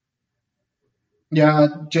 Yeah,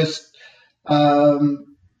 just echo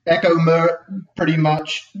Mert pretty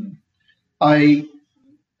much.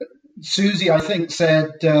 Susie, I think,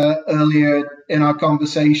 said earlier in our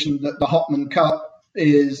conversation that the Hopman Cup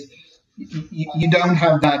is you don't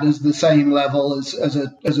have that as the same level as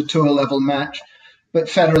a tour level match. But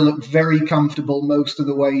Federer looked very comfortable most of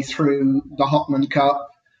the way through the Hopman Cup.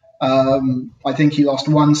 I think he lost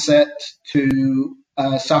 1 set to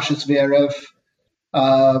Sasha Zverev,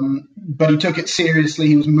 but he took it seriously.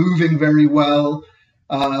 He was moving very well,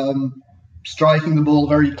 striking the ball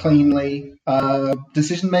very cleanly.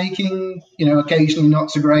 Decision making, occasionally not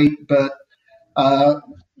so great, but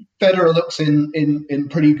Federer looks in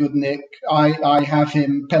pretty good nick. I have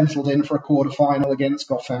him penciled in for a quarterfinal against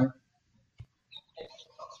Goffin.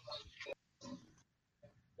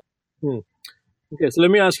 Okay, so let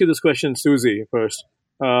me ask you this question, Susie, first.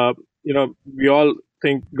 We all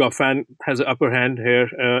think Goffin has an upper hand here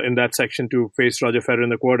in that section to face Roger Federer in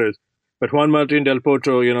the quarters. But Juan Martín del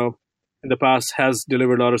Potro, in the past has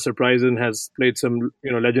delivered a lot of surprises and has played some,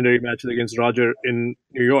 legendary matches against Roger in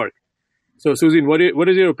New York. So, Susie, what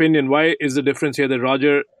is your opinion? Why is the difference here that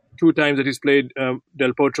Roger, 2 times that he's played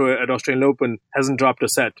Del Potro at Australian Open, hasn't dropped a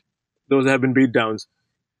set? Those have been beatdowns.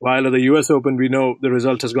 while at the US Open, we know the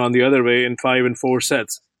result has gone the other way in 5 and 4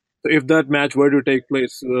 sets. So if that match were to take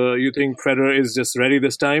place, you think Federer is just ready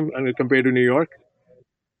this time compared to New York?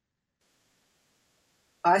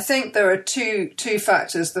 I think there are two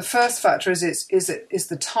factors. The first factor is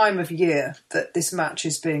the time of year that this match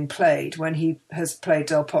is being played, when he has played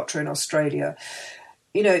Del Potro in Australia.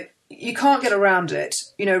 You know, you can't get around it.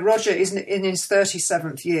 You know, Roger is in his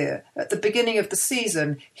 37th year. At the beginning of the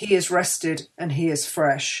season, he is rested and he is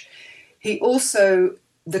fresh. He also,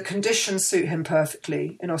 the conditions suit him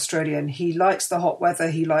perfectly in Australia, and he likes the hot weather,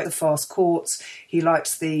 he likes the fast courts, he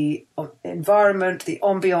likes the environment, the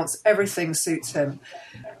ambiance, everything suits him.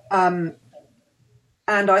 And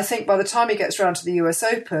I think by the time he gets around to the US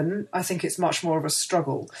Open, I think it's much more of a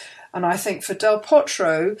struggle. And I think for Del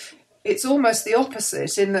Potro, it's almost the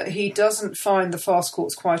opposite, in that he doesn't find the fast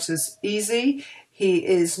courts quite as easy. He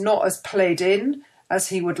is not as played in as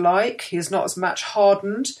he would like. He is not as match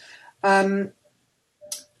hardened.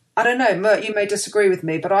 I don't know, Mert, you may disagree with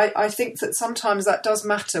me, but I think that sometimes that does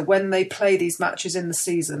matter when they play these matches in the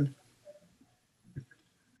season.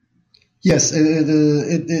 Yes,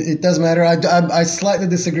 it does matter. I slightly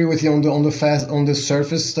disagree with you on the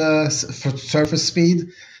surface speed,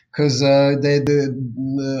 because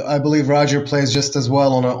I believe Roger plays just as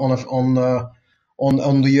well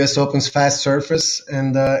on the U.S. Open's fast surface,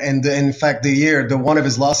 and in fact one of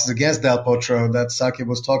his losses against Del Potro that Saki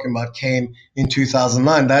was talking about came in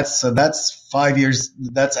 2009. That's 5 years.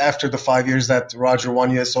 That's after the 5 years that Roger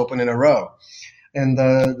won U.S. Open in a row, and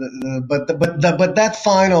but that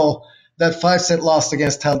 5-set loss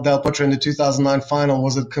against Del Potro in the 2009 final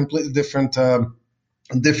was a completely different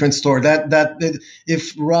story.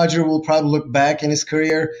 If Roger will probably look back in his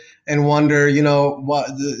career and wonder, you know, what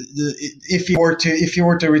if he were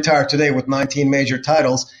to retire today with 19 major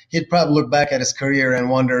titles, he'd probably look back at his career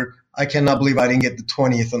and wonder, I cannot believe I didn't get the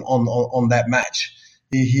 20th on that match.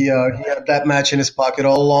 He had that match in his pocket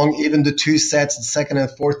all along. Even the 2 sets, the second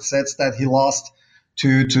and fourth sets that he lost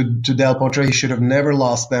to Del Potro, he should have never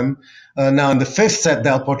lost them. Now in the 5th set,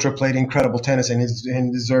 Del Potro played incredible tennis and he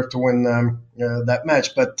deserved to win that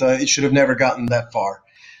match, but it should have never gotten that far.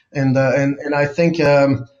 And I think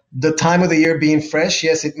the time of the year being fresh,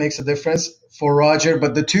 yes, it makes a difference for Roger.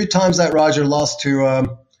 But the 2 times that Roger lost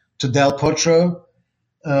to Del Potro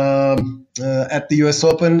at the U.S.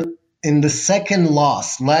 Open, in the second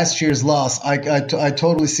loss, last year's loss, I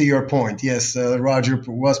totally see your point. Yes, Roger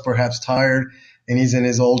was perhaps tired, and he's in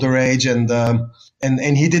his older age, and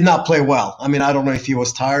he did not play well. I mean, I don't know if he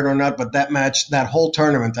was tired or not, but that match, that whole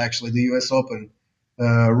tournament, actually, the U.S. Open,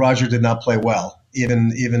 Roger did not play well.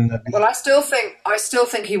 Well, I still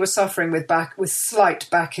think he was suffering with slight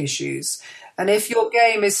back issues. And if your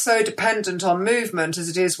game is so dependent on movement as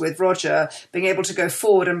it is with Roger, being able to go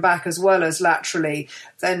forward and back as well as laterally,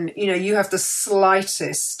 then you have the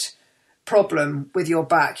slightest problem with your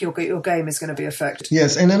back, your game is going to be affected.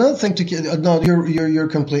 Yes, and another thing you're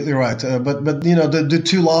completely right. But the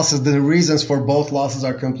 2 losses, the reasons for both losses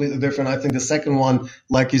are completely different. I think the second one,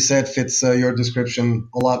 like you said, fits your description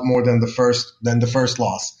a lot more than the first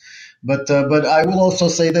loss. But I will also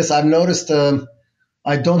say this: I've noticed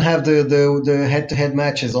I don't have the head-to-head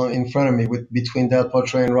matches in front of me between Del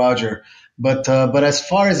Potro and Roger. But as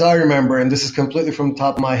far as I remember, and this is completely from the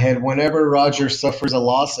top of my head, whenever Roger suffers a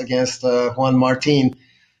loss against Juan Martín,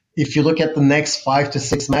 if you look at the next 5 to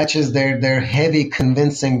 6 matches, they're heavy,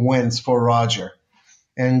 convincing wins for Roger.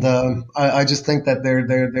 And I just think that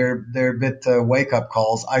they're a bit wake-up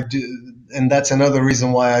calls. I do, and that's another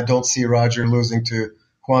reason why I don't see Roger losing to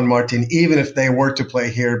Juan Martín, even if they were to play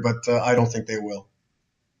here. But I don't think they will.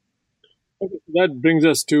 Okay, that brings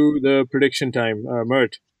us to the prediction time,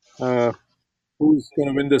 Mert. Who's going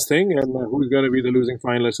to win this thing, and who's going to be the losing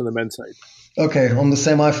finalist on the men's side? Okay, on the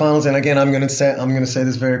semifinals, and again, I'm going to say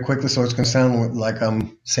this very quickly, so it's going to sound like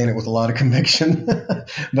I'm saying it with a lot of conviction.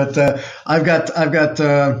 But I've got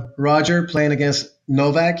Roger playing against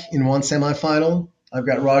Novak in one semifinal. I've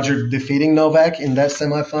got Roger defeating Novak in that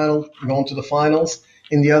semifinal, going to the finals.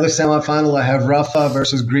 In the other semifinal, I have Rafa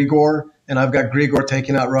versus Grigor, and I've got Grigor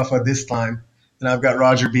taking out Rafa this time, and I've got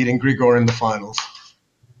Roger beating Grigor in the finals.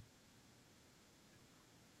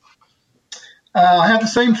 I have the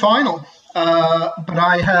same final, but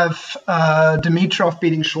I have Dimitrov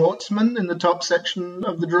beating Schwartzman in the top section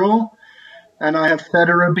of the draw, and I have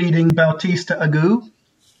Federer beating Bautista Agut.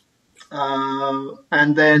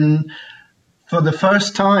 And then for the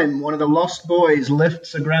first time, one of the lost boys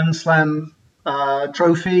lifts a Grand Slam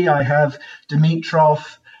trophy. I have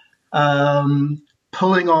Dimitrov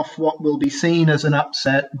pulling off what will be seen as an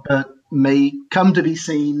upset, but may come to be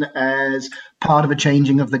seen as part of a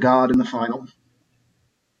changing of the guard in the final.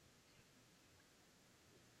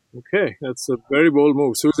 Okay, that's a very bold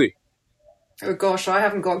move. Susie. Oh gosh, I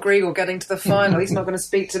haven't got Grigor getting to the final. He's not going to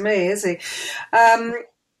speak to me, is he?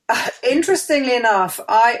 Interestingly enough,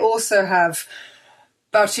 I also have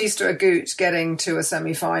Bautista Agut getting to a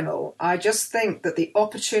semi-final. I just think that the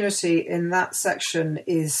opportunity in that section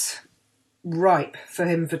is ripe for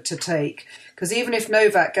him to take. Because even if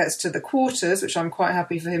Novak gets to the quarters, which I'm quite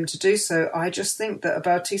happy for him to do so, I just think that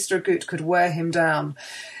Bautista Agut could wear him down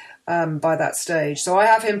by that stage. So I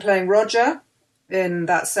have him playing Roger in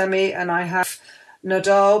that semi, and I have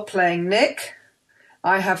Nadal playing Nick.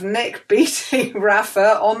 I have Nick beating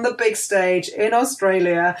Rafa on the big stage in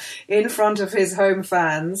Australia in front of his home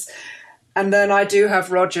fans. And then I do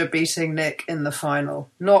have Roger beating Nick in the final.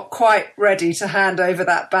 Not quite ready to hand over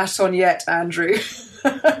that baton yet, Andrew.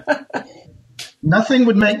 Nothing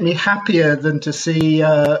would make me happier than to see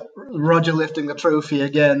Roger lifting the trophy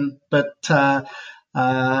again, but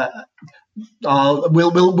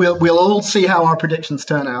we'll all see how our predictions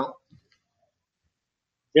turn out.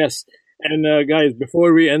 Yes. And guys,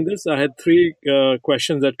 before we end this, I had three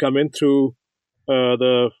questions that come in through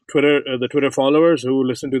the Twitter followers who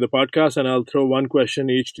listen to the podcast, and I'll throw one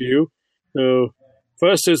question each to you. So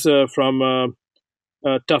first is from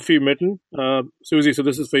Tuffy Mitten. Susie, so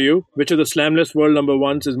this is for you. Which of the Slamless world number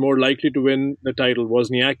ones is more likely to win the title,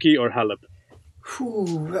 Wozniacki or Halep?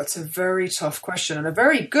 Ooh, that's a very tough question and a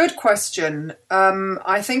very good question.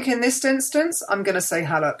 I think in this instance, I'm going to say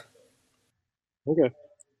Halep. Okay.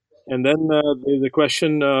 And then there's a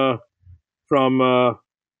question from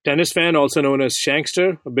tennis fan, also known as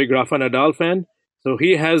Shankster, a big Rafa Nadal fan. So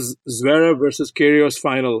he has Zverev versus Kyrgios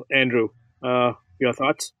final. Andrew, your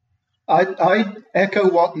thoughts? I echo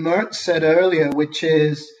what Mert said earlier, which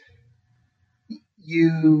is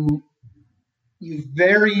you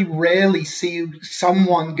very rarely see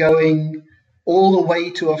someone going all the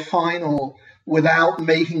way to a final without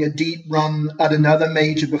making a deep run at another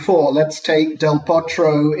major before. Let's take Del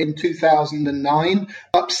Potro in 2009,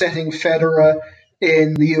 upsetting Federer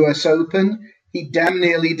in the US Open. He damn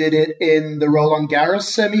nearly did it in the Roland Garros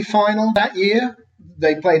semi-final that year.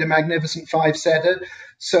 They played a magnificent five-setter.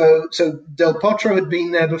 So Del Potro had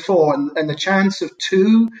been there before, and the chance of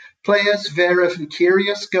two players, Zverev and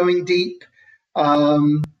Kyrgios, going deep,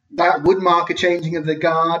 that would mark a changing of the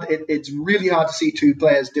guard. It's really hard to see two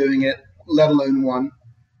players doing it, let alone one.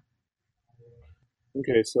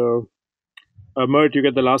 Okay, so Mert, you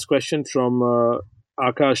get the last question from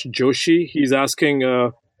Akash Joshi. He's asking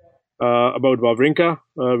about Wawrinka.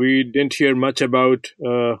 We didn't hear much about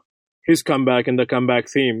his comeback and the comeback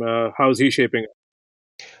theme. How's he shaping up?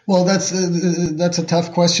 Well, that's a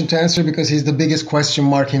tough question to answer because he's the biggest question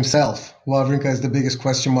mark himself. Wawrinka is the biggest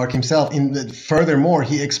question mark himself. Furthermore,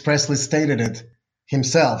 he expressly stated it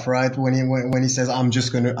himself, right? When he says, "I'm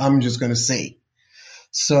just gonna see."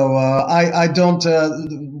 So I don't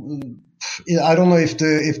know if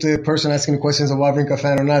the person asking the question is a Wawrinka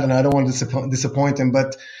fan or not, and I don't want to disappoint him.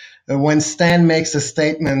 But when Stan makes a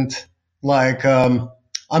statement like "I'm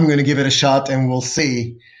going to give it a shot and we'll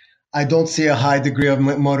see," I don't see a high degree of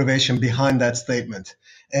motivation behind that statement.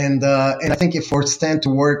 And I think if for Stan to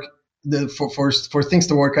work, for things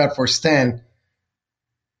to work out for Stan,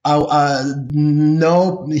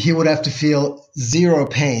 no, he would have to feel zero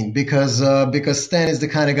pain because Stan is the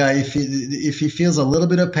kind of guy, if he feels a little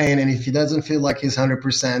bit of pain and if he doesn't feel like he's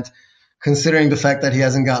 100%, considering the fact that he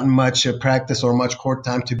hasn't gotten much practice or much court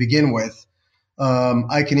time to begin with,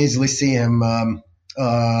 I can easily see him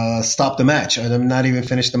stop the match and not even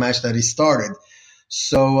finish the match that he started.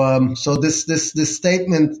 So this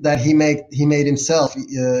statement that he made himself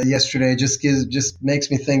yesterday just makes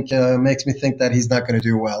me think that he's not going to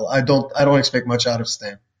do well. I don't expect much out of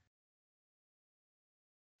Stan.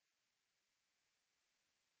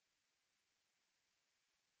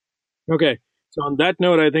 Okay. So on that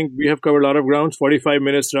note, I think we have covered a lot of grounds, 45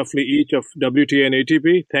 minutes roughly each of WTA and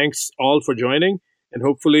ATP. Thanks all for joining, and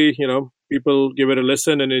hopefully, people give it a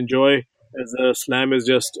listen and enjoy, as the slam is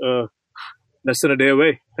just less than a day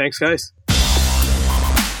away. Thanks, guys.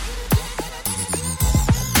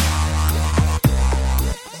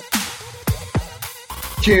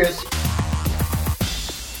 Cheers.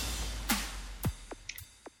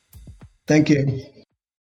 Thank you.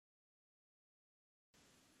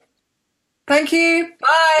 Thank you.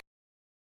 Bye.